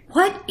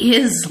what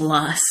is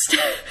lust?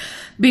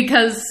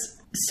 Because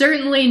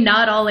certainly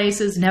not all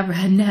aces,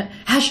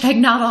 hashtag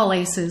not all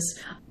aces.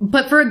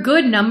 But for a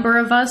good number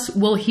of us,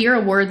 we'll hear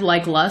a word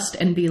like lust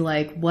and be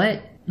like,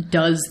 what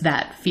does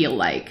that feel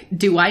like?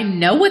 Do I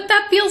know what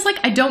that feels like?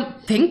 I don't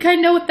think I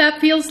know what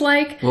that feels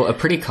like. Well, a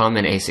pretty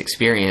common ace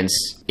experience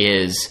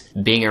is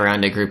being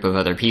around a group of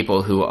other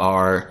people who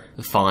are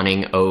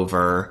fawning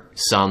over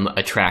some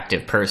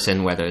attractive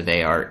person, whether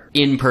they are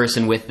in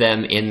person with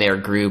them in their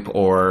group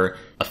or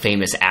a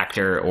famous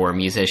actor or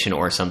musician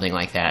or something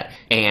like that,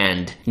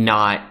 and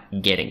not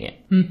getting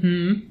it.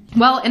 Mm-hmm.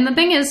 Well, and the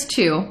thing is,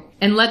 too,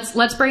 and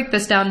let's break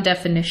this down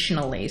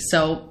definitionally.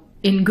 So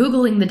in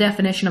Googling the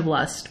definition of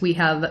lust, we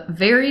have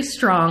very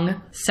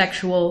strong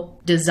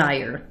sexual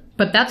desire.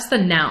 But that's the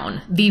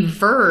noun. The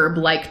verb,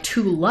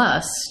 to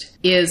lust,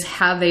 is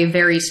have a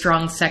very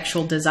strong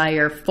sexual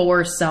desire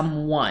for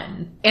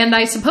someone. And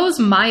I suppose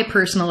my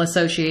personal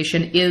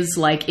association is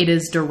it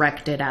is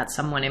directed at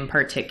someone in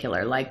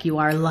particular. You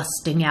are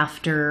lusting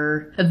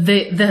after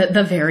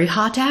the very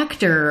hot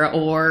actor,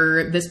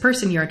 or this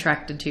person you're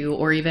attracted to,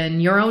 or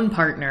even your own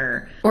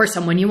partner, or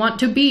someone you want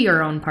to be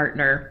your own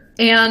partner.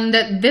 And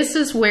this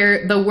is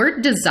where the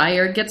word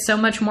desire gets so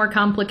much more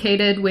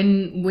complicated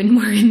when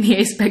we're in the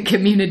aspec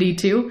community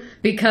too,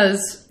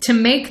 because to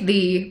make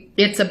the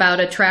it's about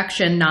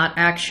attraction, not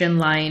action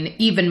line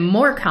even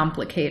more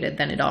complicated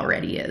than it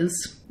already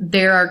is,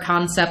 there are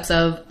concepts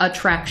of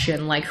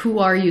attraction, who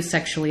are you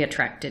sexually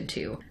attracted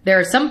to? There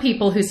are some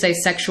people who say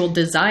sexual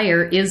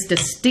desire is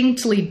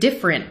distinctly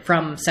different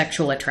from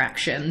sexual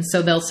attraction.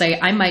 So they'll say,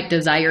 I might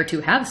desire to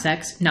have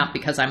sex, not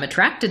because I'm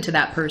attracted to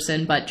that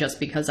person, but just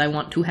because I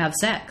want to have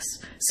sex.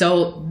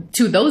 So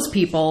to those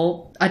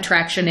people,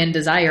 attraction and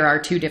desire are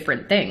two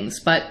different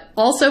things. But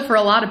also for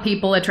a lot of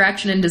people,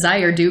 attraction and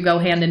desire do go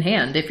hand in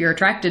hand. If you're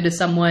attracted to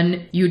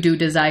someone, you do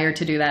desire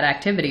to do that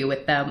activity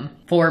with them.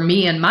 For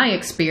me and my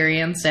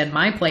experience and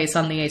my place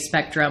on the ace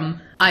spectrum,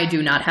 I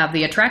do not have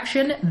the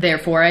attraction,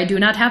 therefore I do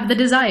not have the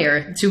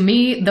desire. To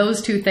me,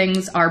 those two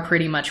things are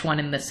pretty much one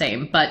and the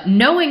same. But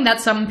knowing that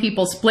some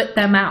people split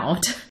them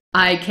out,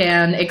 I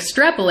can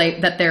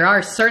extrapolate that there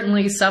are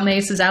certainly some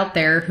aces out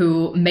there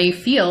who may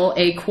feel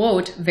a,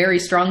 quote, very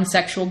strong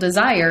sexual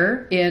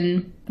desire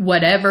in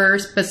whatever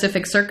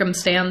specific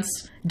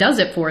circumstance does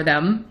it for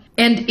them.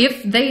 And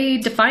if they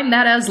define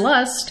that as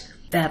lust,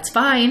 that's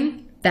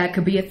fine. That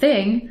could be a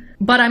thing.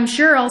 But I'm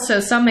sure also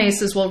some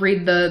aces will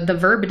read the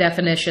verb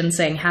definition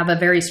saying have a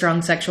very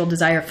strong sexual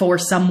desire for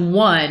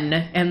someone.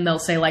 And they'll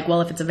say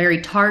well, if it's a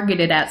very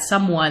targeted at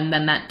someone,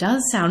 then that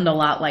does sound a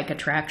lot like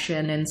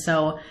attraction. And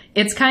so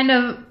it's kind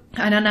of,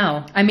 I don't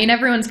know. I mean,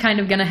 everyone's kind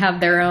of going to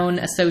have their own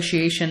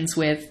associations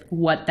with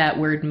what that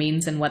word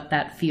means and what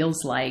that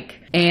feels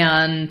like.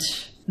 And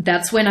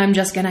that's when I'm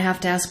just going to have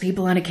to ask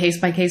people on a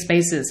case-by-case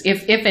basis.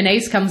 If an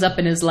ace comes up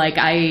and is like,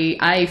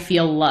 I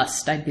feel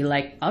lust, I'd be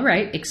like, all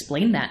right,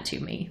 explain that to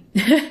me.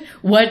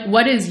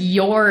 What is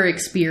your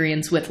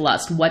experience with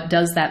lust? What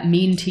does that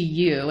mean to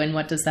you? And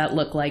what does that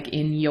look like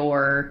in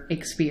your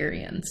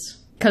experience?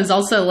 Because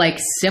also,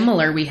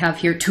 similar, we have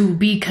here to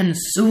be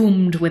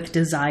consumed with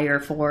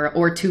desire for,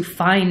 or to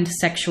find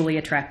sexually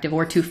attractive,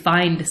 or to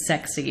find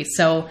sexy.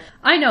 So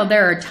I know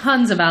there are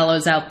tons of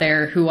allos out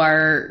there who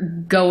are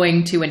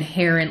going to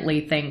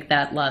inherently think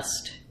that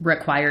lust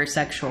requires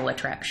sexual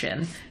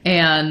attraction.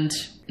 And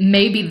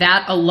maybe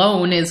that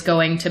alone is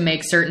going to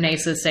make certain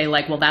aces say,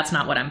 well, that's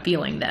not what I'm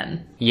feeling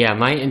then. Yeah,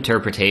 my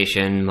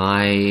interpretation,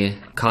 my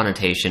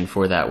connotation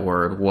for that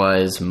word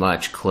was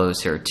much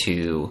closer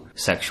to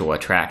sexual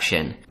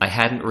attraction. I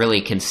hadn't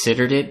really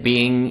considered it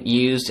being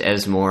used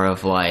as more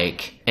of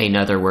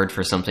another word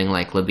for something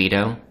like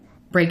libido.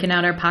 Breaking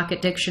out our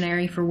pocket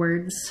dictionary for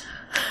words.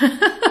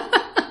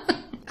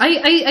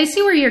 I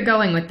see where you're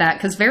going with that,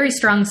 because very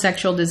strong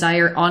sexual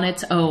desire on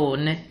its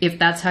own, if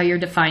that's how you're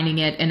defining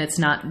it and it's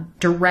not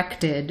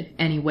directed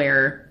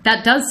anywhere,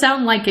 that does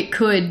sound like it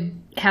could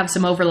have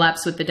some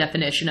overlaps with the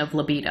definition of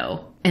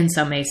libido. And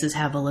some aces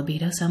have a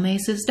libido, some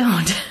aces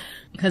don't.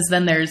 Because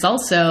then there's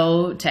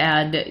also, to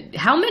add,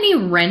 how many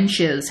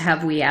wrenches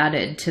have we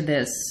added to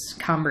this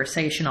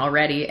conversation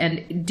already?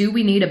 And do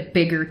we need a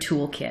bigger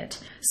toolkit?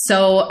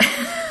 So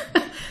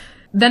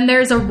then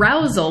there's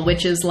arousal,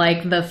 which is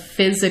like the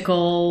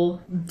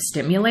physical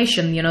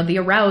stimulation, you know, the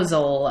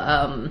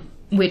arousal,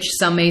 which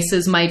some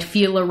aces might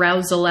feel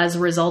arousal as a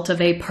result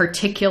of a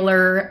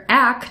particular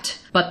act,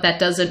 but that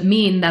doesn't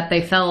mean that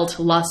they felt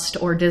lust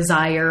or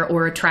desire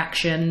or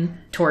attraction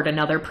toward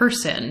another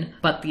person.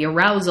 But the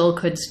arousal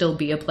could still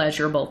be a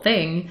pleasurable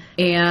thing,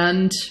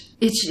 and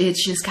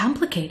it's just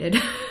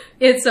complicated.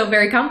 It's so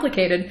very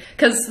complicated,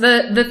 because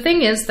the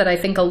thing is that I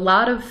think a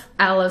lot of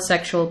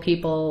allosexual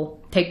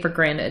people take for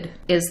granted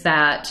is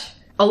that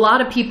a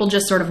lot of people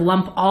just sort of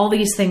lump all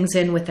these things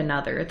in with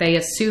another. They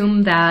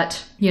assume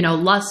that, you know,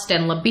 lust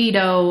and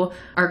libido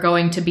are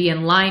going to be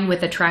in line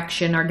with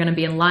attraction, are going to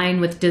be in line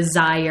with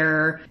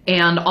desire,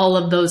 and all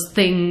of those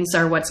things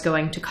are what's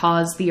going to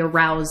cause the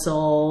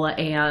arousal,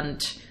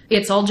 and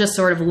it's all just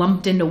sort of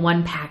lumped into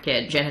one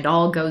package, and it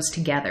all goes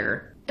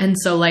together. And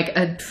so, like,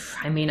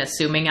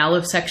 assuming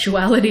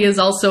allosexuality is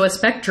also a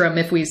spectrum,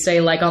 if we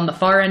say, like, on the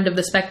far end of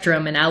the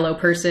spectrum, an allo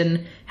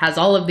person has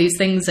all of these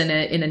things in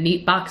a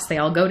neat box, they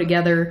all go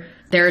together.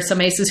 There are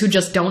some aces who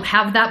just don't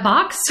have that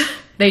box.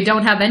 They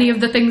don't have any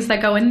of the things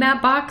that go in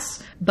that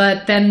box.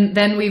 But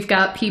then we've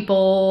got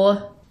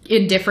people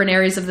in different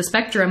areas of the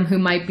spectrum who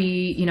might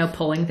be, you know,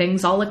 pulling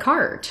things a la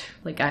carte.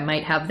 Like, I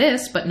might have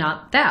this, but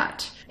not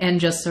that. And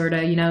just sort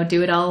of, you know,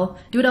 do it all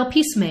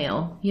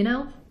piecemeal, you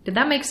know? Did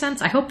that make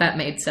sense? I hope that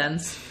made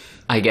sense.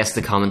 I guess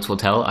the comments will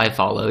tell. I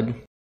followed.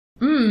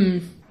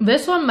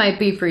 This one might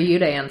be for you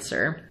to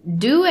answer.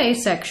 Do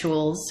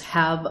asexuals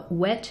have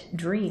wet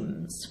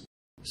dreams?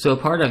 So a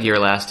part of your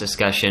last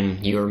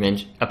discussion,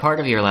 a part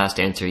of your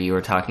last answer, you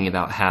were talking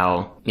about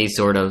how the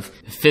sort of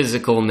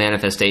physical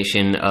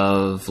manifestation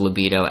of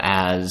libido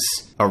as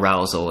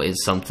arousal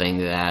is something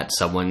that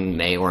someone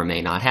may or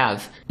may not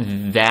have.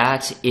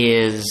 That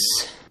is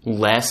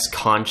less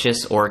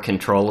conscious or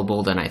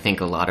controllable than I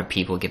think a lot of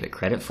people give it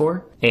credit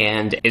for.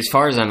 And as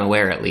far as I'm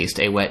aware, at least,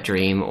 a wet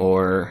dream,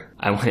 or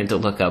I wanted to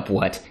look up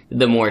what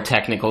the more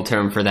technical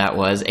term for that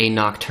was, a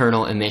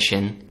nocturnal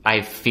emission,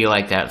 I feel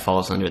like that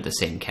falls under the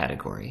same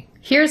category.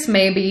 Here's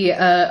maybe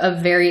a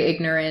very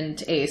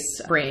ignorant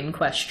ace brain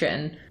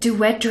question. Do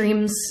wet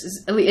dreams,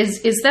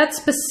 is that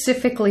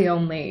specifically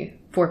only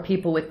for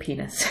people with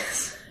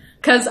penises?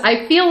 Because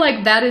I feel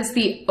like that is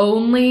the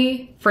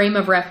only frame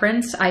of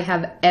reference I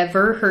have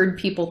ever heard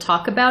people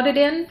talk about it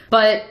in.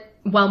 But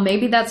while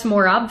maybe that's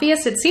more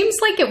obvious, it seems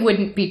like it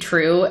wouldn't be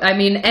true. I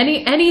mean,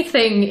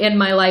 anything in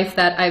my life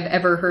that I've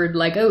ever heard,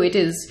 like, oh, it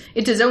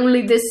is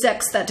only this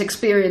sex that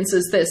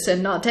experiences this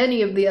and not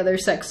any of the other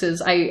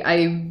sexes,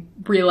 I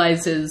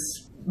realize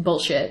is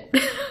bullshit.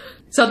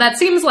 So that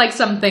seems like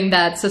something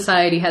that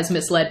society has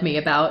misled me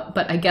about,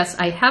 but I guess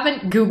I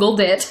haven't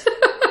Googled it.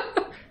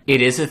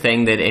 It is a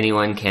thing that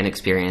anyone can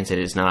experience. It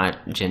is not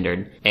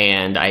gendered.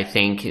 And I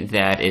think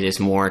that it is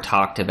more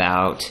talked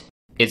about.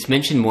 It's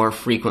mentioned more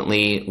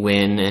frequently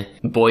when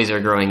boys are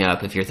growing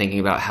up, if you're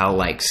thinking about how,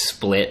 like,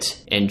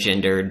 split and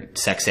gendered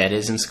sex ed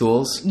is in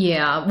schools.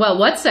 Yeah. Well,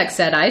 what sex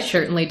ed? I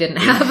certainly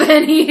didn't have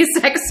any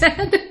sex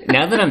ed.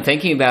 Now that I'm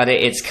thinking about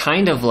it, it's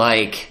kind of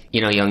like,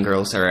 you know, young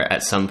girls are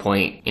at some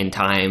point in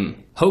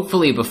time,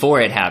 hopefully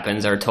before it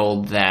happens, are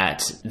told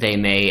that they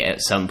may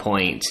at some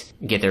point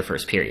get their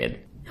first period.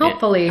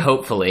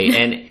 Hopefully.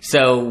 And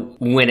so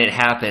when it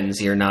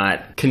happens, you're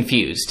not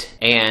confused.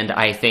 And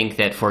I think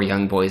that for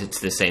young boys,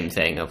 it's the same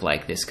thing of,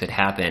 like, this could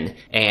happen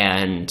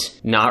and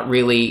not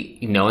really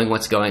knowing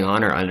what's going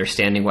on or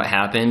understanding what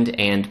happened,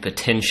 and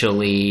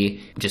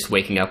potentially just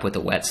waking up with a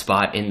wet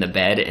spot in the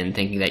bed and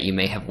thinking that you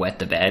may have wet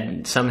the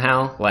bed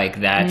somehow. Like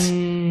that,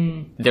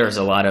 there's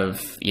a lot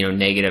of, you know,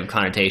 negative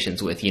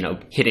connotations with, you know,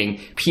 hitting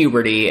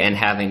puberty and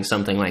having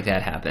something like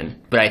that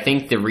happen. But I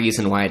think the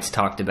reason why it's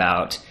talked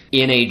about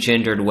in a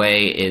gendered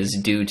way is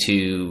due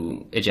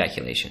to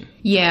ejaculation.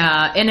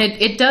 Yeah, and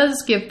it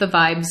does give the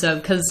vibes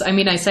of, because, I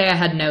mean, I say I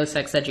had no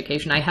sex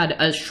education. I had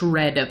a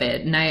shred of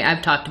it, and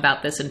I've talked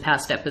about this in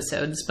past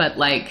episodes, but,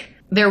 like,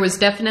 there was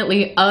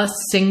definitely a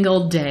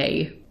single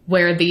day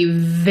where the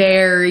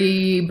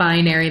very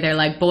binary, they're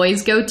like,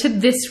 boys go to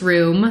this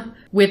room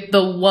with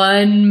the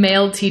one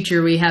male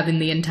teacher we have in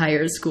the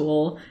entire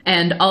school,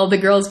 and all the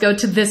girls go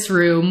to this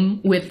room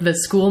with the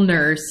school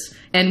nurse.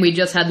 And we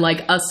just had,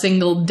 like, a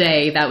single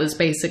day that was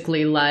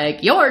basically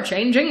like, you're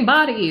changing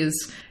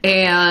bodies.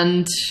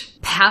 And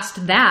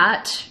past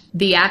that,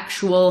 the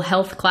actual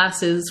health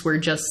classes were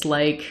just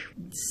like,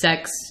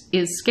 sex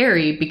is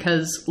scary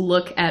because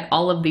look at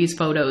all of these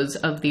photos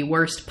of the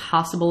worst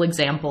possible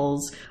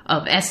examples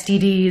of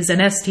STDs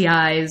and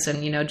STIs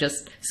and, you know,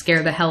 just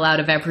scare the hell out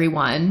of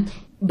everyone.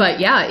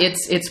 But yeah,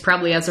 it's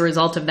probably as a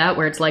result of that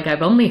where it's like,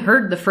 I've only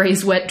heard the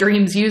phrase wet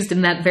dreams used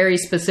in that very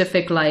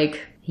specific,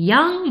 like,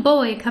 young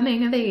boy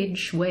coming of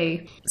age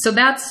way. So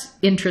that's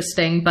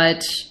interesting,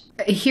 but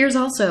here's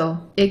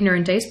also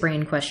ignorant ace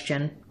brain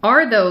question.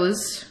 Are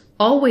those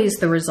always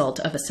the result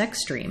of a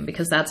sex dream?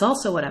 Because that's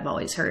also what I've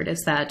always heard,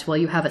 is that, well,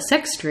 you have a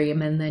sex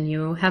dream and then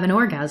you have an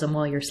orgasm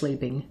while you're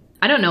sleeping.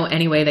 I don't know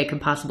any way they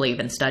could possibly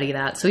even study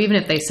that. So even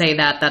if they say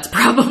that, that's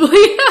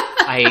probably...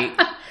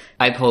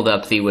 I pulled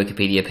up the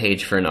Wikipedia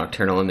page for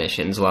nocturnal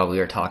emissions while we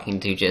were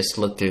talking to just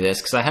look through this,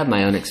 because I have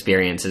my own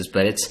experiences,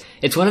 but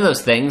it's one of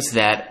those things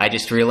that I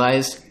just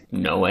realized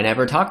no one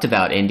ever talked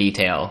about in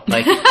detail.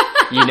 Like,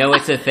 you know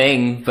it's a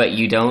thing, but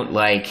you don't,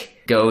 like,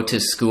 go to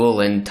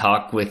school and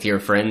talk with your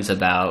friends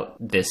about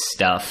this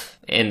stuff,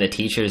 and the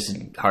teachers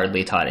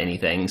hardly taught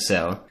anything,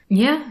 so...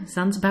 Yeah,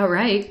 sounds about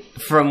right.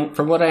 From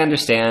what I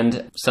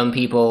understand, some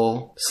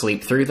people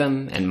sleep through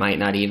them and might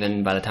not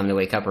even, by the time they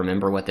wake up,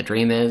 remember what the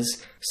dream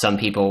is. Some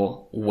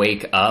people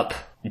wake up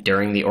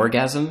during the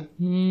orgasm,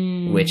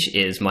 which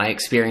is my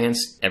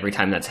experience. Every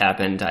time that's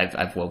happened,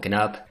 I've woken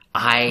up.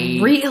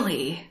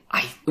 Really?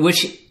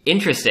 Which,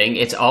 interesting,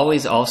 it's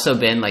always also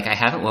been, like, I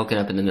haven't woken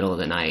up in the middle of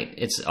the night.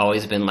 It's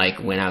always been, like,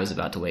 when I was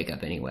about to wake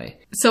up anyway.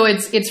 So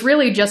it's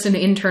really just an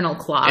internal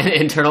clock. An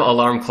internal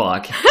alarm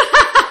clock.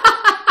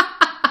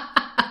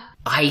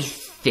 I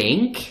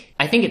think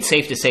it's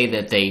safe to say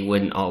that they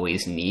wouldn't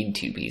always need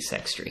to be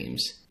sex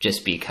dreams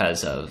just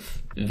because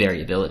of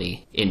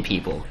variability in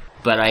people.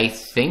 But I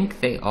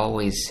think they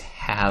always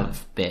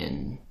have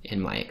been,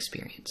 in my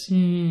experience.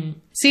 See,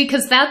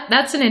 because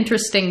that's an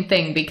interesting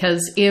thing,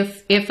 because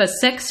if a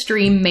sex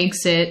dream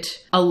makes it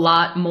a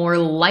lot more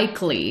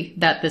likely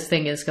that this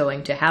thing is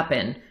going to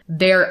happen,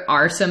 there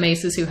are some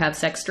aces who have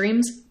sex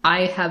dreams.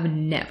 I have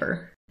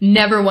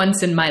Never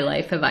once in my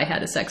life have I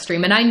had a sex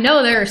dream. And I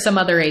know there are some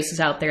other aces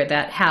out there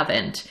that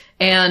haven't.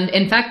 And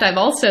in fact, I've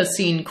also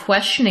seen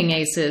questioning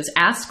aces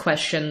ask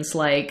questions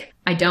like,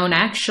 I don't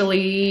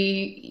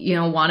actually,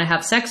 want to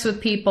have sex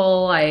with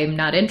people. I'm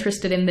not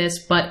interested in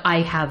this, but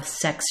I have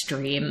sex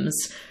dreams.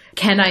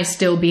 Can I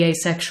still be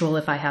asexual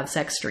if I have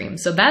sex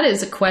dreams? So that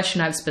is a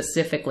question I've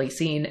specifically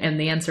seen, and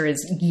the answer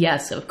is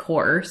yes, of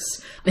course,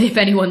 if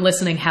anyone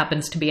listening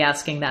happens to be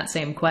asking that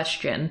same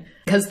question.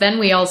 Because then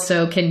we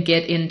also can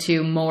get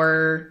into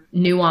more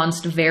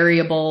nuanced,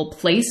 variable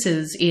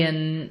places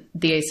in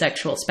the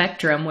asexual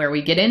spectrum where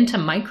we get into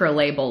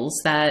micro-labels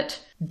that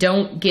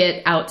don't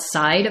get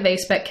outside of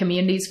aspec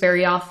communities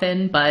very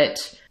often,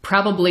 but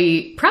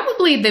probably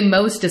the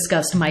most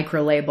discussed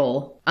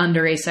micro-label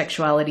under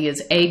asexuality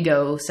is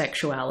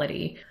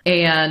agosexuality.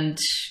 And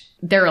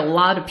there are a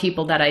lot of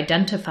people that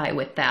identify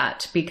with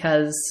that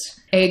because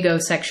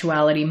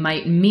agosexuality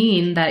might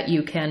mean that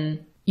you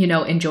can,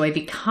 enjoy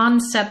the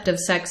concept of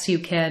sex. You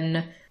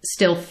can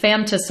still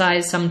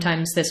fantasize.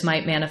 Sometimes this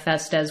might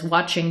manifest as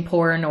watching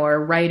porn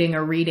or writing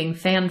or reading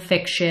fan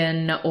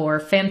fiction or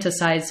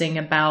fantasizing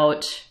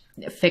about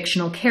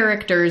fictional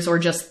characters or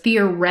just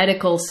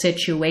theoretical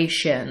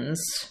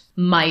situations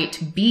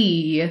might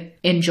be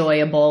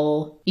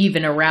enjoyable,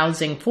 even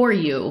arousing for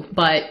you,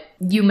 but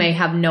you may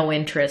have no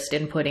interest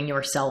in putting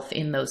yourself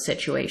in those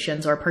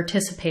situations or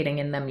participating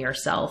in them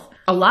yourself.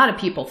 A lot of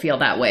people feel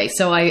that way.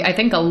 So I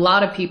think a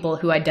lot of people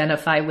who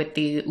identify with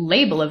the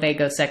label of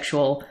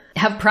agosexual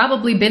have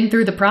probably been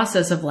through the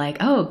process of like,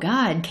 oh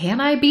God,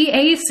 can I be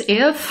ace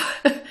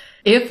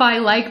if I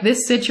like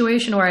this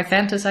situation or I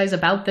fantasize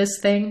about this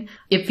thing?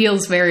 It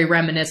feels very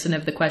reminiscent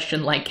of the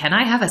question, like, can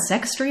I have a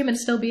sex dream and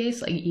still be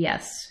ace? Like,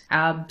 yes,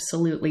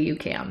 absolutely you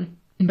can.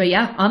 But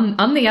yeah,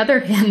 on the other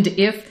hand,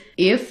 if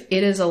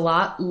it is a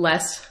lot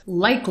less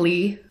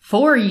likely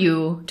for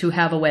you to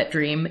have a wet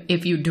dream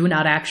if you do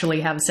not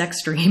actually have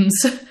sex dreams,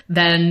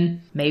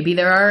 then maybe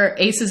there are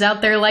aces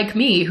out there like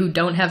me who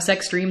don't have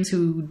sex dreams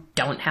who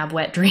don't have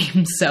wet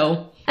dreams.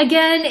 So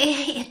again,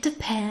 it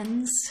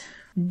depends.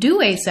 Do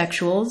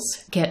asexuals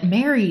get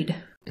married?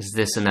 Is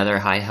this another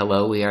hi,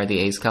 hello, we are the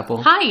ace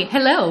couple? Hi,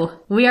 hello,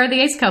 we are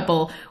the ace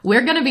couple.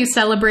 We're going to be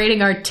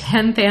celebrating our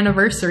 10th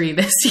anniversary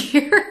this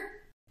year.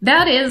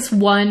 That is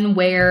one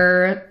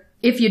where,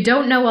 if you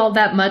don't know all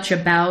that much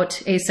about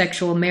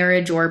asexual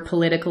marriage or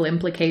political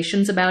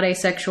implications about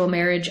asexual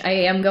marriage, I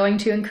am going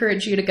to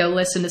encourage you to go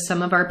listen to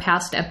some of our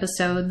past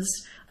episodes.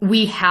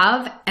 We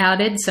have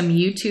added some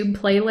YouTube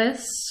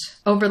playlists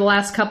over the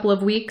last couple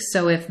of weeks,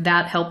 so if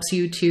that helps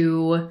you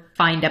to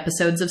find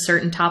episodes of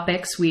certain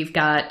topics, we've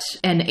got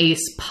an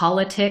ace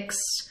politics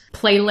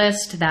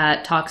playlist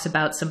that talks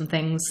about some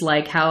things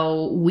like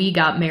how we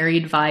got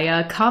married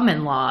via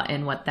common law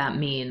and what that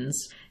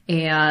means,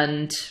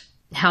 and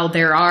how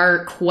there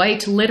are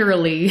quite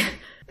literally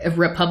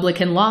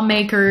Republican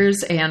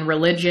lawmakers and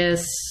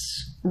religious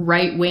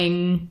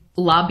right-wing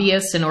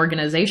lobbyists and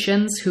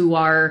organizations who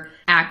are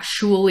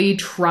actually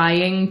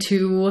trying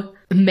to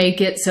make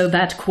it so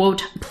that,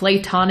 quote,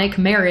 platonic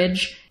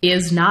marriage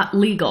is not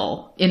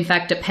legal. In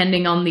fact,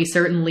 depending on the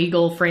certain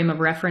legal frame of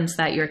reference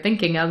that you're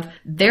thinking of,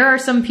 there are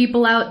some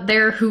people out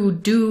there who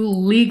do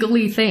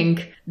legally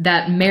think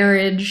that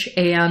marriage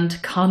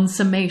and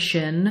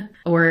consummation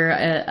or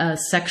a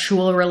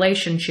sexual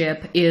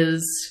relationship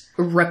is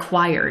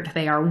required.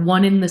 They are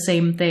one and the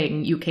same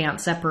thing. You can't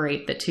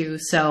separate the two.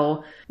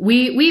 So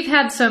we've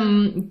had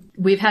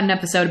an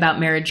episode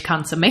about marriage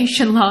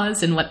consummation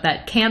laws and what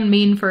that can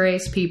mean for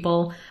ace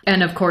people.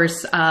 And of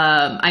course,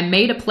 I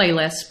made a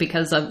playlist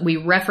because we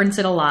reference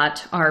it a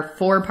lot, our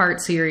 4-part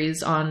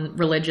series on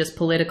religious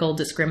political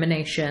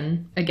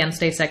discrimination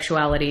against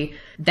asexuality.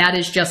 That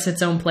is just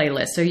its own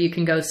playlist. So you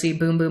can go see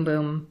boom, boom,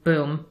 boom,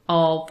 boom,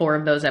 all 4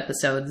 of those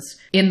episodes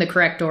in the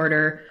correct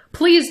order.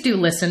 Please do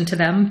listen to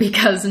them,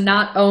 because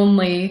not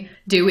only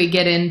do we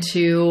get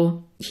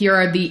into, here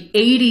are the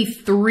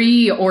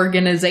 83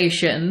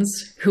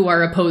 organizations who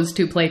are opposed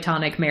to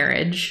Platonic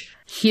marriage.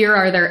 Here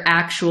are their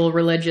actual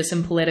religious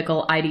and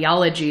political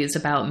ideologies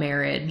about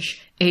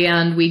marriage.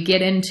 And we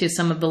get into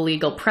some of the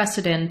legal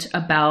precedent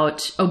about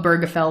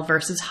Obergefell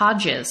versus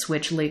Hodges,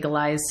 which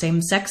legalized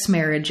same-sex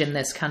marriage in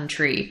this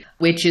country,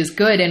 which is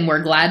good, and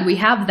we're glad we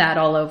have that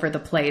all over the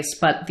place.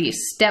 But the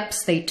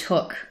steps they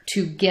took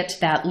to get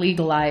that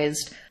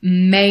legalized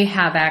may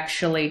have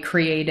actually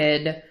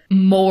created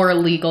more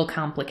legal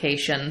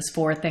complications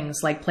for things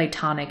like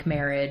Platonic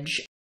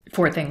marriage,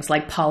 for things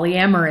like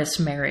polyamorous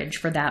marriage,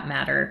 for that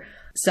matter.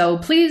 So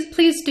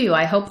please do.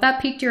 I hope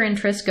that piqued your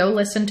interest. Go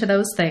listen to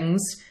those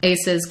things.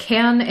 Aces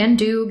can and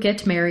do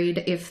get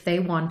married if they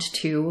want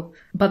to,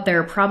 but there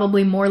are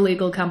probably more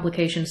legal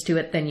complications to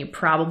it than you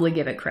probably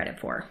give it credit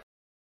for.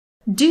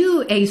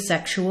 Do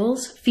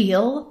asexuals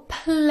feel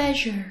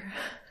pleasure?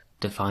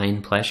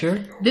 Define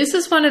pleasure? This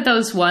is one of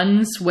those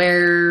ones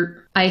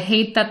where I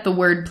hate that the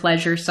word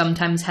pleasure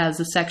sometimes has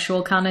a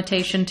sexual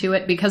connotation to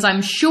it, because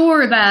I'm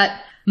sure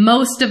that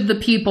most of the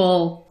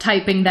people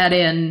typing that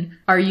in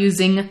are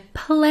using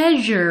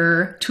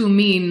pleasure to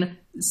mean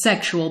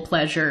sexual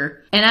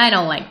pleasure. And I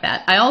don't like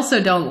that. I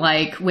also don't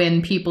like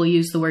when people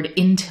use the word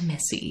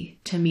intimacy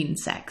to mean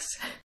sex,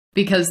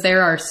 because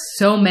there are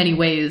so many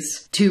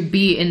ways to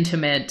be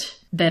intimate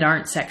that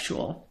aren't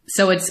sexual.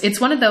 So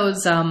it's one of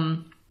those,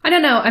 I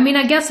don't know. I mean,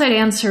 I guess I'd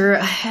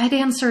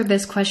answer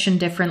this question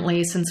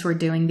differently since we're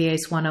doing the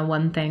Ace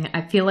 101 thing.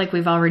 I feel like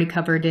we've already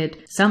covered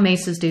it. Some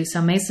aces do,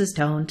 some aces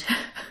don't.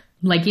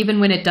 Like, even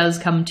when it does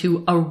come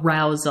to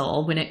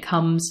arousal, when it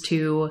comes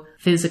to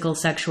physical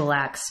sexual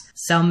acts,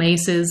 some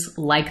aces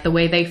like the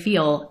way they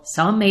feel,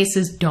 some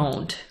aces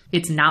don't.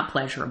 It's not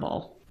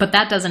pleasurable. But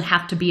that doesn't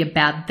have to be a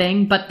bad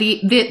thing. But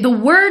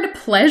the word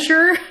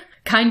pleasure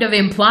kind of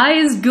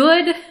implies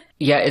good.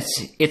 Yeah,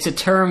 it's a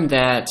term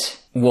that,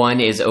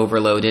 one, is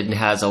overloaded and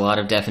has a lot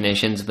of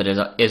definitions, but it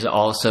is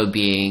also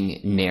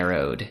being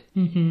narrowed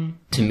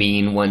to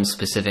mean one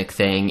specific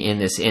thing in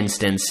this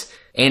instance.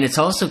 And it's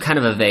also kind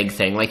of a vague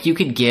thing. Like, you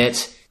could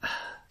get...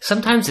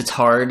 Sometimes it's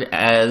hard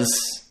as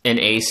an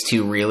ace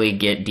to really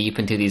get deep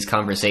into these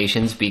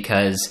conversations,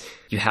 because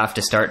you have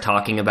to start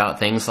talking about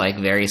things like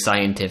very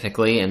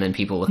scientifically, and then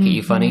people look at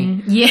you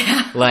funny.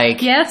 Yeah.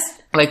 Like, yes.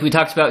 Like we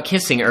talked about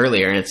kissing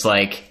earlier, and it's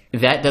like,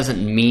 that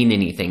doesn't mean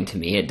anything to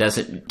me. It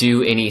doesn't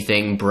do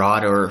anything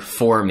broader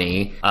for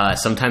me.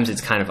 Sometimes it's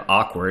kind of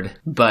awkward.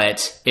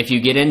 But if you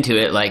get into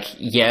it, like,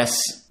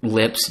 yes,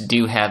 lips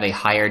do have a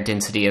higher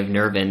density of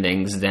nerve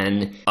endings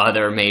than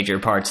other major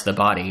parts of the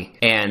body.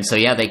 And so,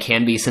 yeah, they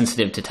can be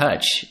sensitive to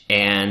touch,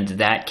 and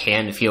that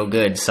can feel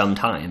good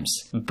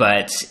sometimes.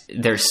 But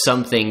there's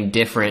something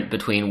different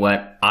between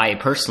what I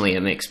personally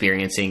am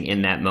experiencing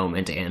in that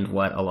moment and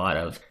what a lot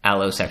of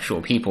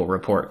allosexual people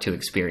report to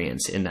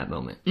experience in that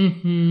moment.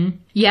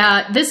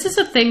 Yeah, this is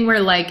a thing where,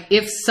 like,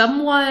 if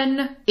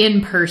someone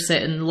in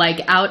person,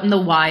 like out in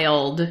the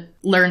wild,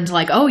 learned,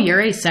 like, oh,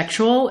 you're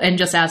asexual, and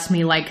just asked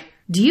me, like,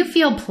 do you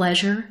feel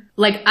pleasure?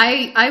 Like,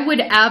 I would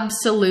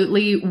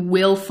absolutely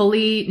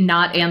willfully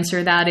not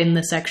answer that in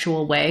the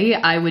sexual way.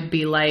 I would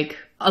be like,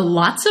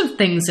 lots of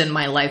things in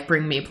my life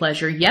bring me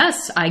pleasure.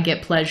 Yes, I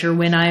get pleasure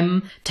when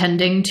I'm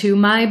tending to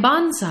my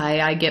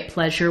bonsai. I get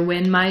pleasure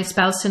when my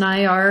spouse and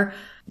I are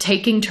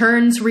taking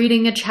turns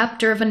reading a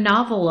chapter of a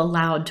novel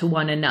aloud to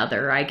one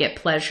another. I get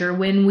pleasure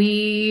when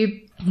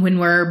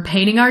we're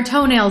painting our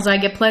toenails. I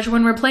get pleasure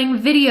when we're playing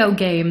video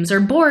games or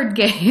board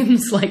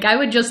games. Like, I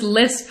would just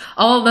list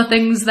all the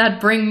things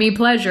that bring me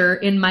pleasure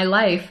in my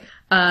life,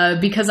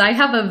 because I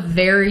have a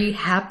very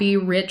happy,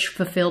 rich,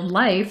 fulfilled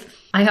life.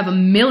 I have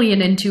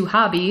 1,000,002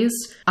 hobbies.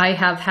 I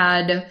have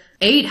had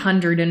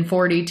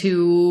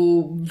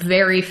 842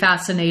 very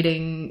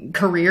fascinating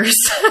careers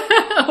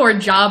or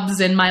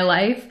jobs in my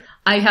life.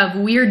 I have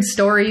weird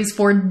stories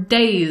for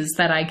days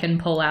that I can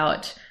pull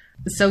out.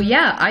 So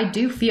yeah, I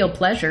do feel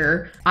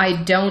pleasure.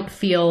 I don't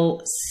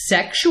feel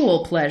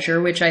sexual pleasure,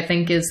 which I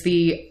think is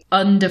the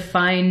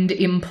undefined,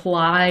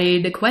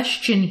 implied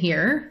question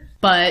here.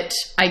 But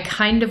I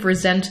kind of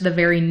resent the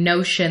very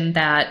notion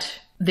that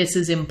this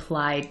is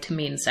implied to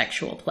mean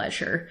sexual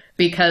pleasure,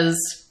 because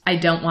I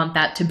don't want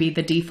that to be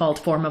the default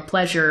form of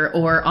pleasure,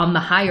 or on the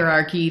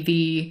hierarchy,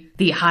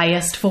 the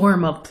highest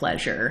form of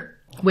pleasure.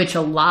 which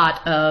a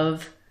lot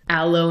of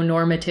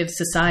allonormative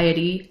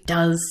society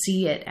does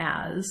see it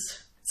as.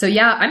 So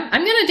yeah, I'm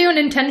gonna do an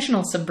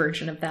intentional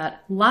subversion of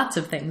that. Lots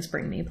of things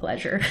bring me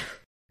pleasure.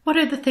 What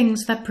are the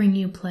things that bring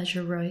you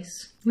pleasure,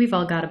 Royce? We've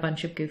all got a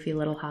bunch of goofy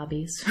little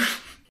hobbies.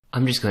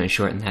 I'm just going to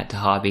shorten that to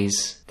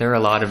hobbies. There are a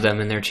lot of them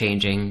and they're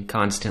changing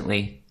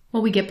constantly.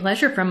 Well, we get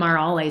pleasure from our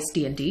all-ace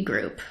D&D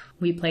group.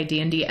 We play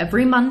D&D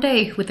every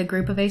Monday with a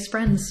group of ace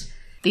friends.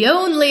 The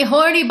only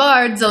horny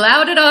bards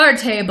allowed at our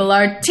table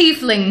are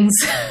tieflings.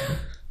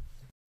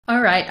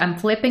 Alright, I'm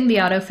flipping the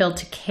autofill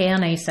to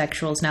can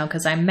asexuals now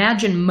because I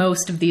imagine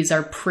most of these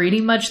are pretty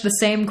much the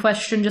same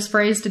question, just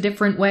phrased a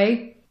different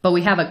way. But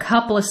we have a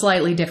couple of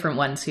slightly different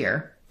ones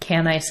here.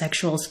 Can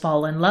asexuals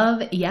fall in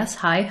love? Yes,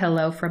 hi,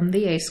 hello from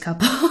the ace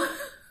couple.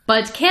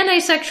 But can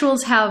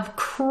asexuals have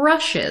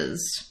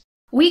crushes?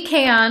 We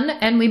can,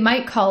 and we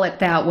might call it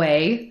that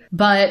way,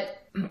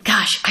 but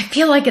gosh, I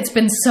feel like it's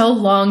been so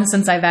long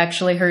since I've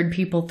actually heard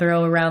people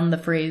throw around the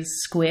phrase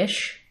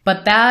squish.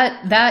 But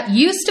that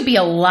used to be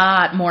a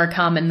lot more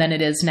common than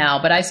it is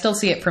now, but I still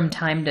see it from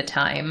time to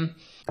time.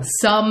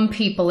 Some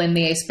people in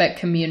the aspec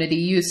community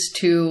used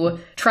to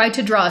try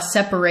to draw a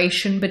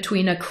separation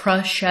between a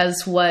crush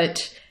as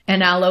what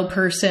an allo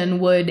person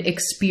would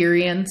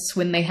experience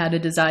when they had a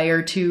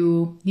desire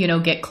to, you know,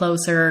 get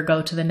closer,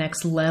 go to the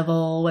next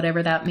level,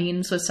 whatever that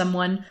means with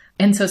someone.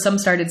 And so some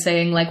started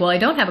saying like, well, I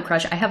don't have a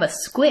crush, I have a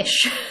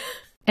squish.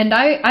 And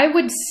I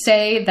would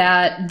say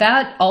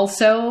that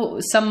also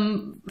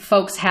some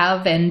folks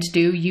have and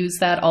do use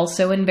that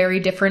also in very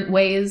different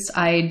ways.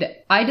 I'd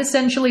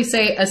essentially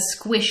say a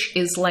squish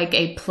is like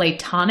a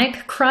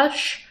platonic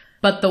crush,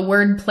 but the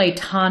word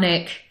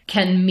platonic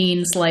can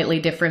mean slightly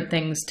different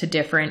things to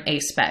different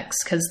aspecs,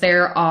 because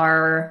there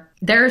are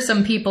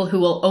some people who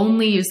will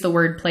only use the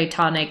word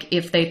platonic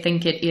if they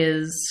think it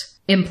is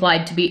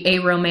implied to be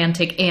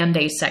aromantic and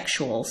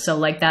asexual. So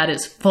like that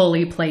is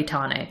fully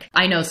platonic.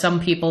 I know some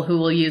people who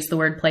will use the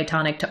word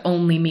platonic to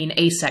only mean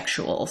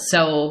asexual.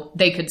 So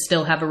they could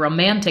still have a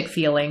romantic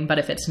feeling, but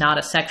if it's not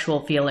a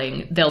sexual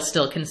feeling, they'll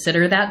still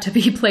consider that to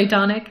be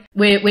platonic,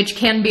 which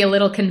can be a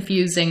little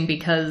confusing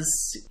because,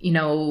 you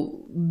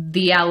know,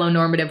 the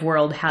allonormative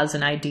world has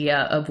an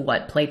idea of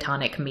what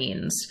platonic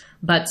means.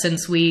 But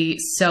since we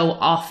so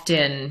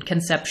often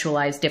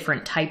conceptualize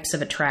different types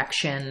of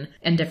attraction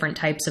and different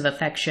types of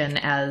affection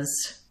as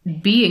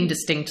being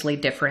distinctly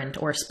different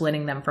or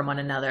splitting them from one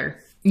another,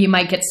 you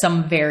might get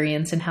some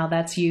variance in how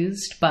that's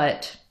used.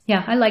 But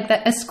yeah, I like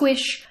that. A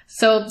squish.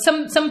 So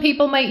some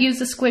people might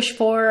use a squish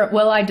for,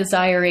 well, I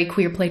desire a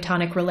queer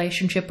platonic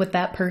relationship with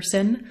that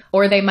person.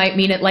 Or they might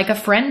mean it like a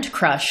friend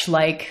crush,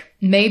 like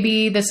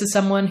maybe this is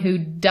someone who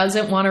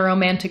doesn't want a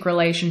romantic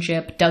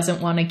relationship,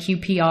 doesn't want a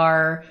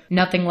QPR,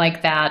 nothing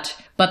like that,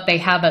 but they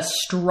have a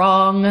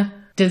strong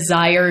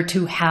desire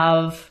to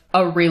have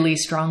a really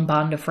strong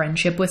bond of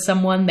friendship with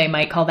someone. They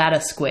might call that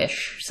a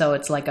squish. So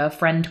it's like a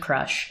friend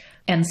crush.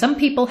 And some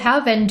people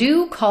have and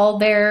do call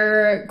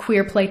their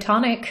queer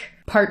platonic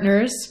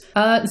partners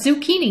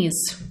zucchinis.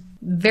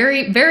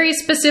 Very, very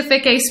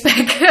specific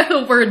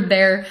aspec word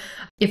there.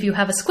 If you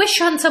have a squish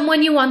on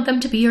someone, you want them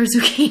to be your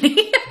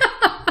zucchini.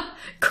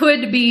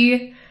 Could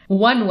be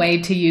one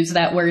way to use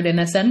that word in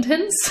a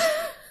sentence.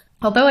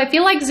 Although I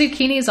feel like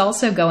zucchini is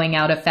also going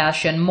out of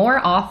fashion. More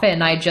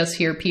often I just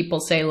hear people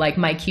say like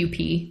my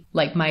QP,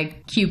 like my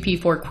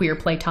QP for queer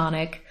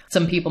platonic.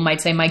 Some people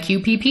might say my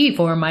QPP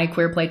for my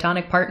queer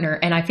platonic partner.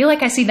 And I feel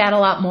like I see that a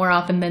lot more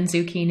often than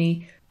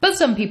zucchini. But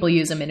some people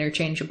use them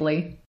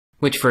interchangeably.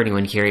 Which, for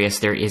anyone curious,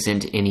 there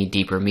isn't any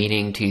deeper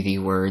meaning to the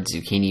word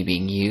zucchini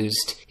being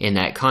used in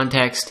that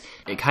context.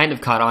 It kind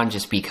of caught on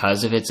just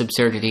because of its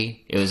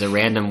absurdity. It was a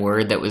random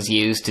word that was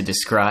used to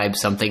describe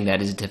something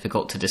that is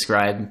difficult to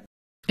describe.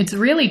 It's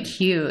really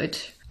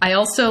cute. I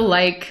also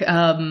like,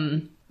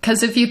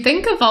 because if you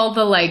think of all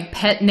the like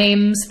pet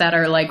names that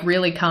are like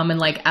really common,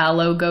 like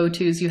allo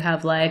go-tos, you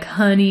have like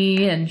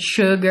honey and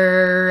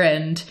sugar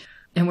and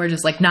we're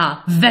just like,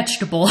 nah,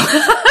 vegetable.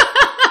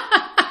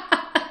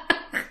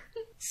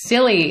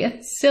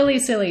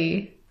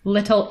 Silly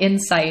little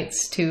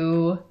insights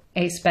to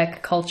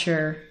aspec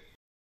culture.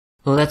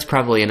 Well, that's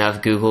probably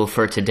enough Google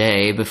for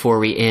today. Before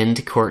we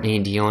end, Courtney,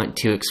 do you want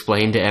to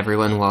explain to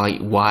everyone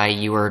why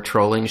you were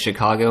trolling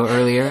Chicago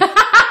earlier?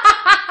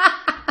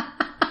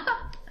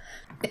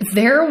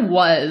 There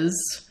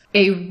was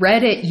a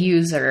Reddit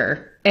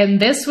user, and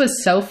this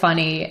was so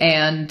funny,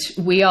 and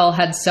we all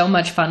had so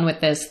much fun with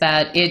this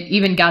that it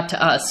even got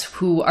to us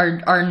who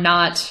are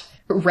not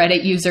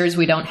Reddit users.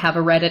 We don't have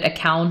a Reddit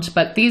account,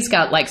 but these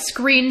got like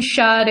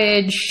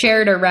screenshotted,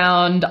 shared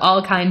around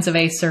all kinds of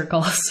ace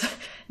circles.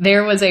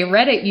 There was a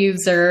Reddit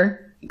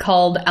user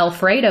called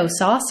Alfredo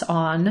Sauce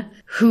On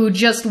who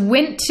just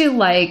went to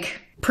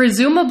like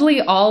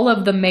presumably all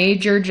of the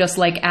major just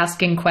like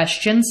asking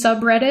questions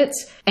subreddits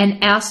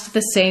and asked the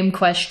same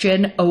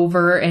question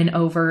over and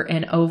over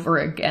and over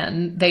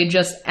again. They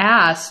just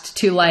asked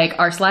to like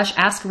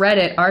r/ask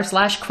Reddit,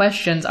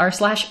 r/questions,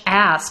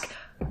 r/ask,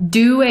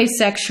 do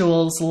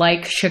asexuals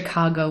like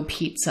Chicago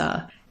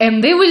pizza?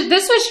 And this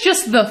was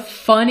just the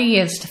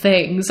funniest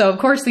thing. So, of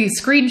course,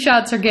 these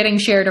screenshots are getting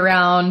shared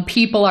around.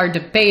 People are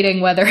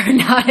debating whether or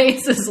not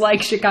aces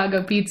like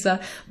Chicago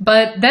pizza.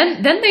 But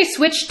then they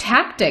switched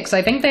tactics.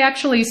 I think they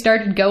actually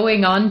started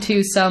going on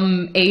to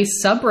some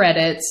ace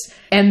subreddits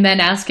and then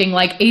asking,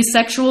 like,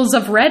 asexuals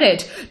of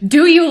Reddit,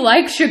 do you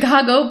like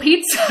Chicago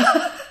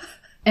pizza?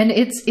 And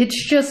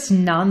it's just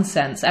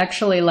nonsense.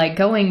 Actually, like,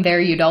 going there,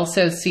 you'd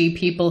also see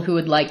people who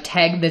would, like,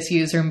 tag this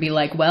user and be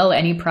like, well,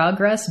 any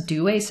progress?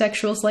 Do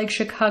asexuals like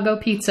Chicago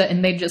pizza?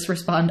 And they'd just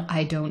respond,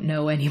 I don't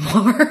know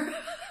anymore.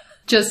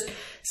 Just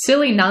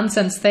silly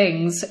nonsense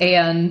things.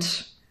 And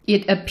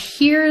it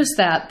appears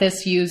that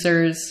this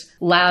user's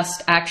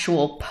last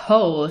actual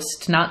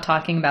post, not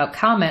talking about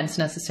comments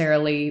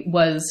necessarily,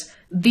 was,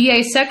 the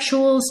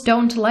asexuals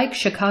don't like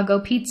Chicago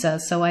pizza,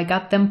 so I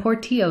got them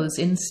Portillos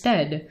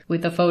instead,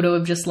 with a photo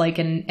of just like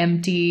an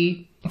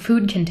empty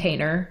food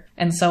container.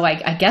 And so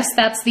I guess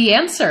that's the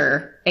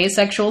answer.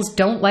 Asexuals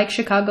don't like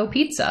Chicago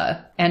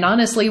pizza. And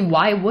honestly,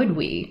 why would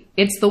we?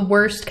 It's the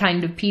worst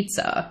kind of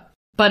pizza.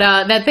 But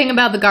that thing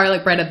about the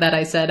garlic bread that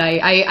I said,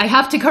 I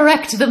have to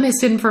correct the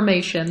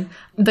misinformation.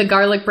 The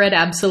garlic bread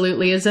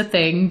absolutely is a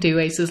thing. Do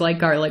aces like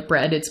garlic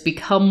bread? It's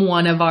become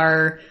one of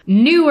our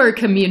newer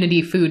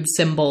community food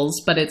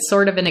symbols, but it's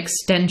sort of an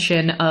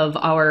extension of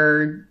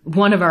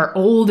one of our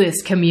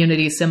oldest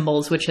community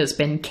symbols, which has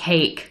been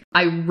cake.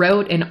 I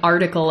wrote an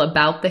article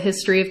about the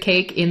history of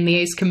cake in the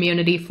ace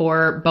community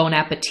for Bon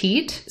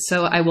Appetit,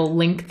 so I will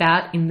link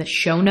that in the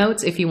show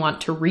notes if you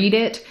want to read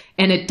it.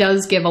 And it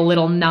does give a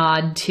little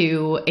nod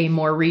to a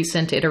more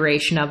recent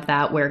iteration of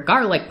that where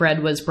garlic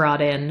bread was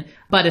brought in,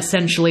 but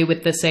essentially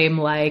with the same,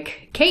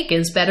 like, cake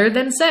is better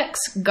than sex,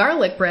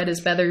 garlic bread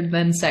is better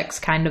than sex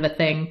kind of a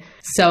thing.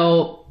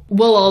 So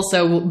we'll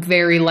also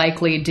very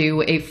likely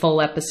do a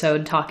full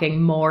episode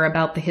talking more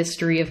about the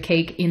history of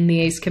cake in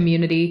the ace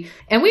community.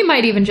 And we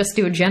might even just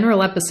do a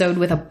general episode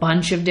with a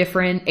bunch of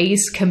different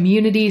ace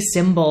community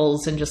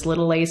symbols and just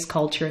little ace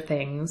culture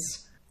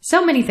things.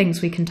 So many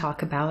things we can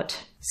talk about.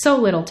 So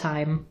little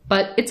time.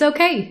 But it's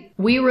okay.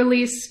 We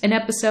release an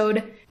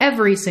episode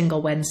every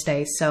single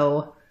Wednesday,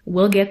 so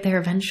we'll get there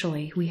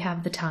eventually. We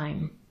have the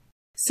time.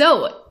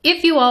 So,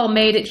 if you all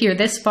made it here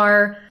this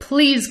far,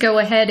 please go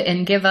ahead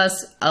and give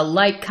us a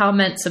like,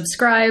 comment,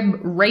 subscribe,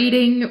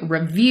 rating,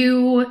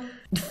 review,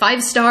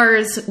 5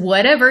 stars,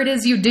 whatever it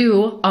is you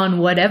do on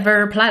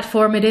whatever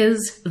platform it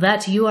is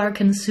that you are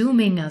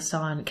consuming us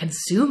on.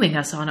 Consuming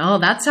us on. Oh,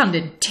 that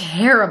sounded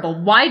terrible.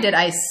 Why did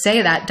I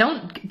say that?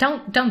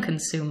 Don't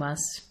consume us.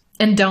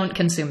 And don't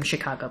consume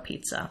Chicago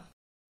pizza.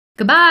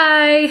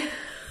 Goodbye!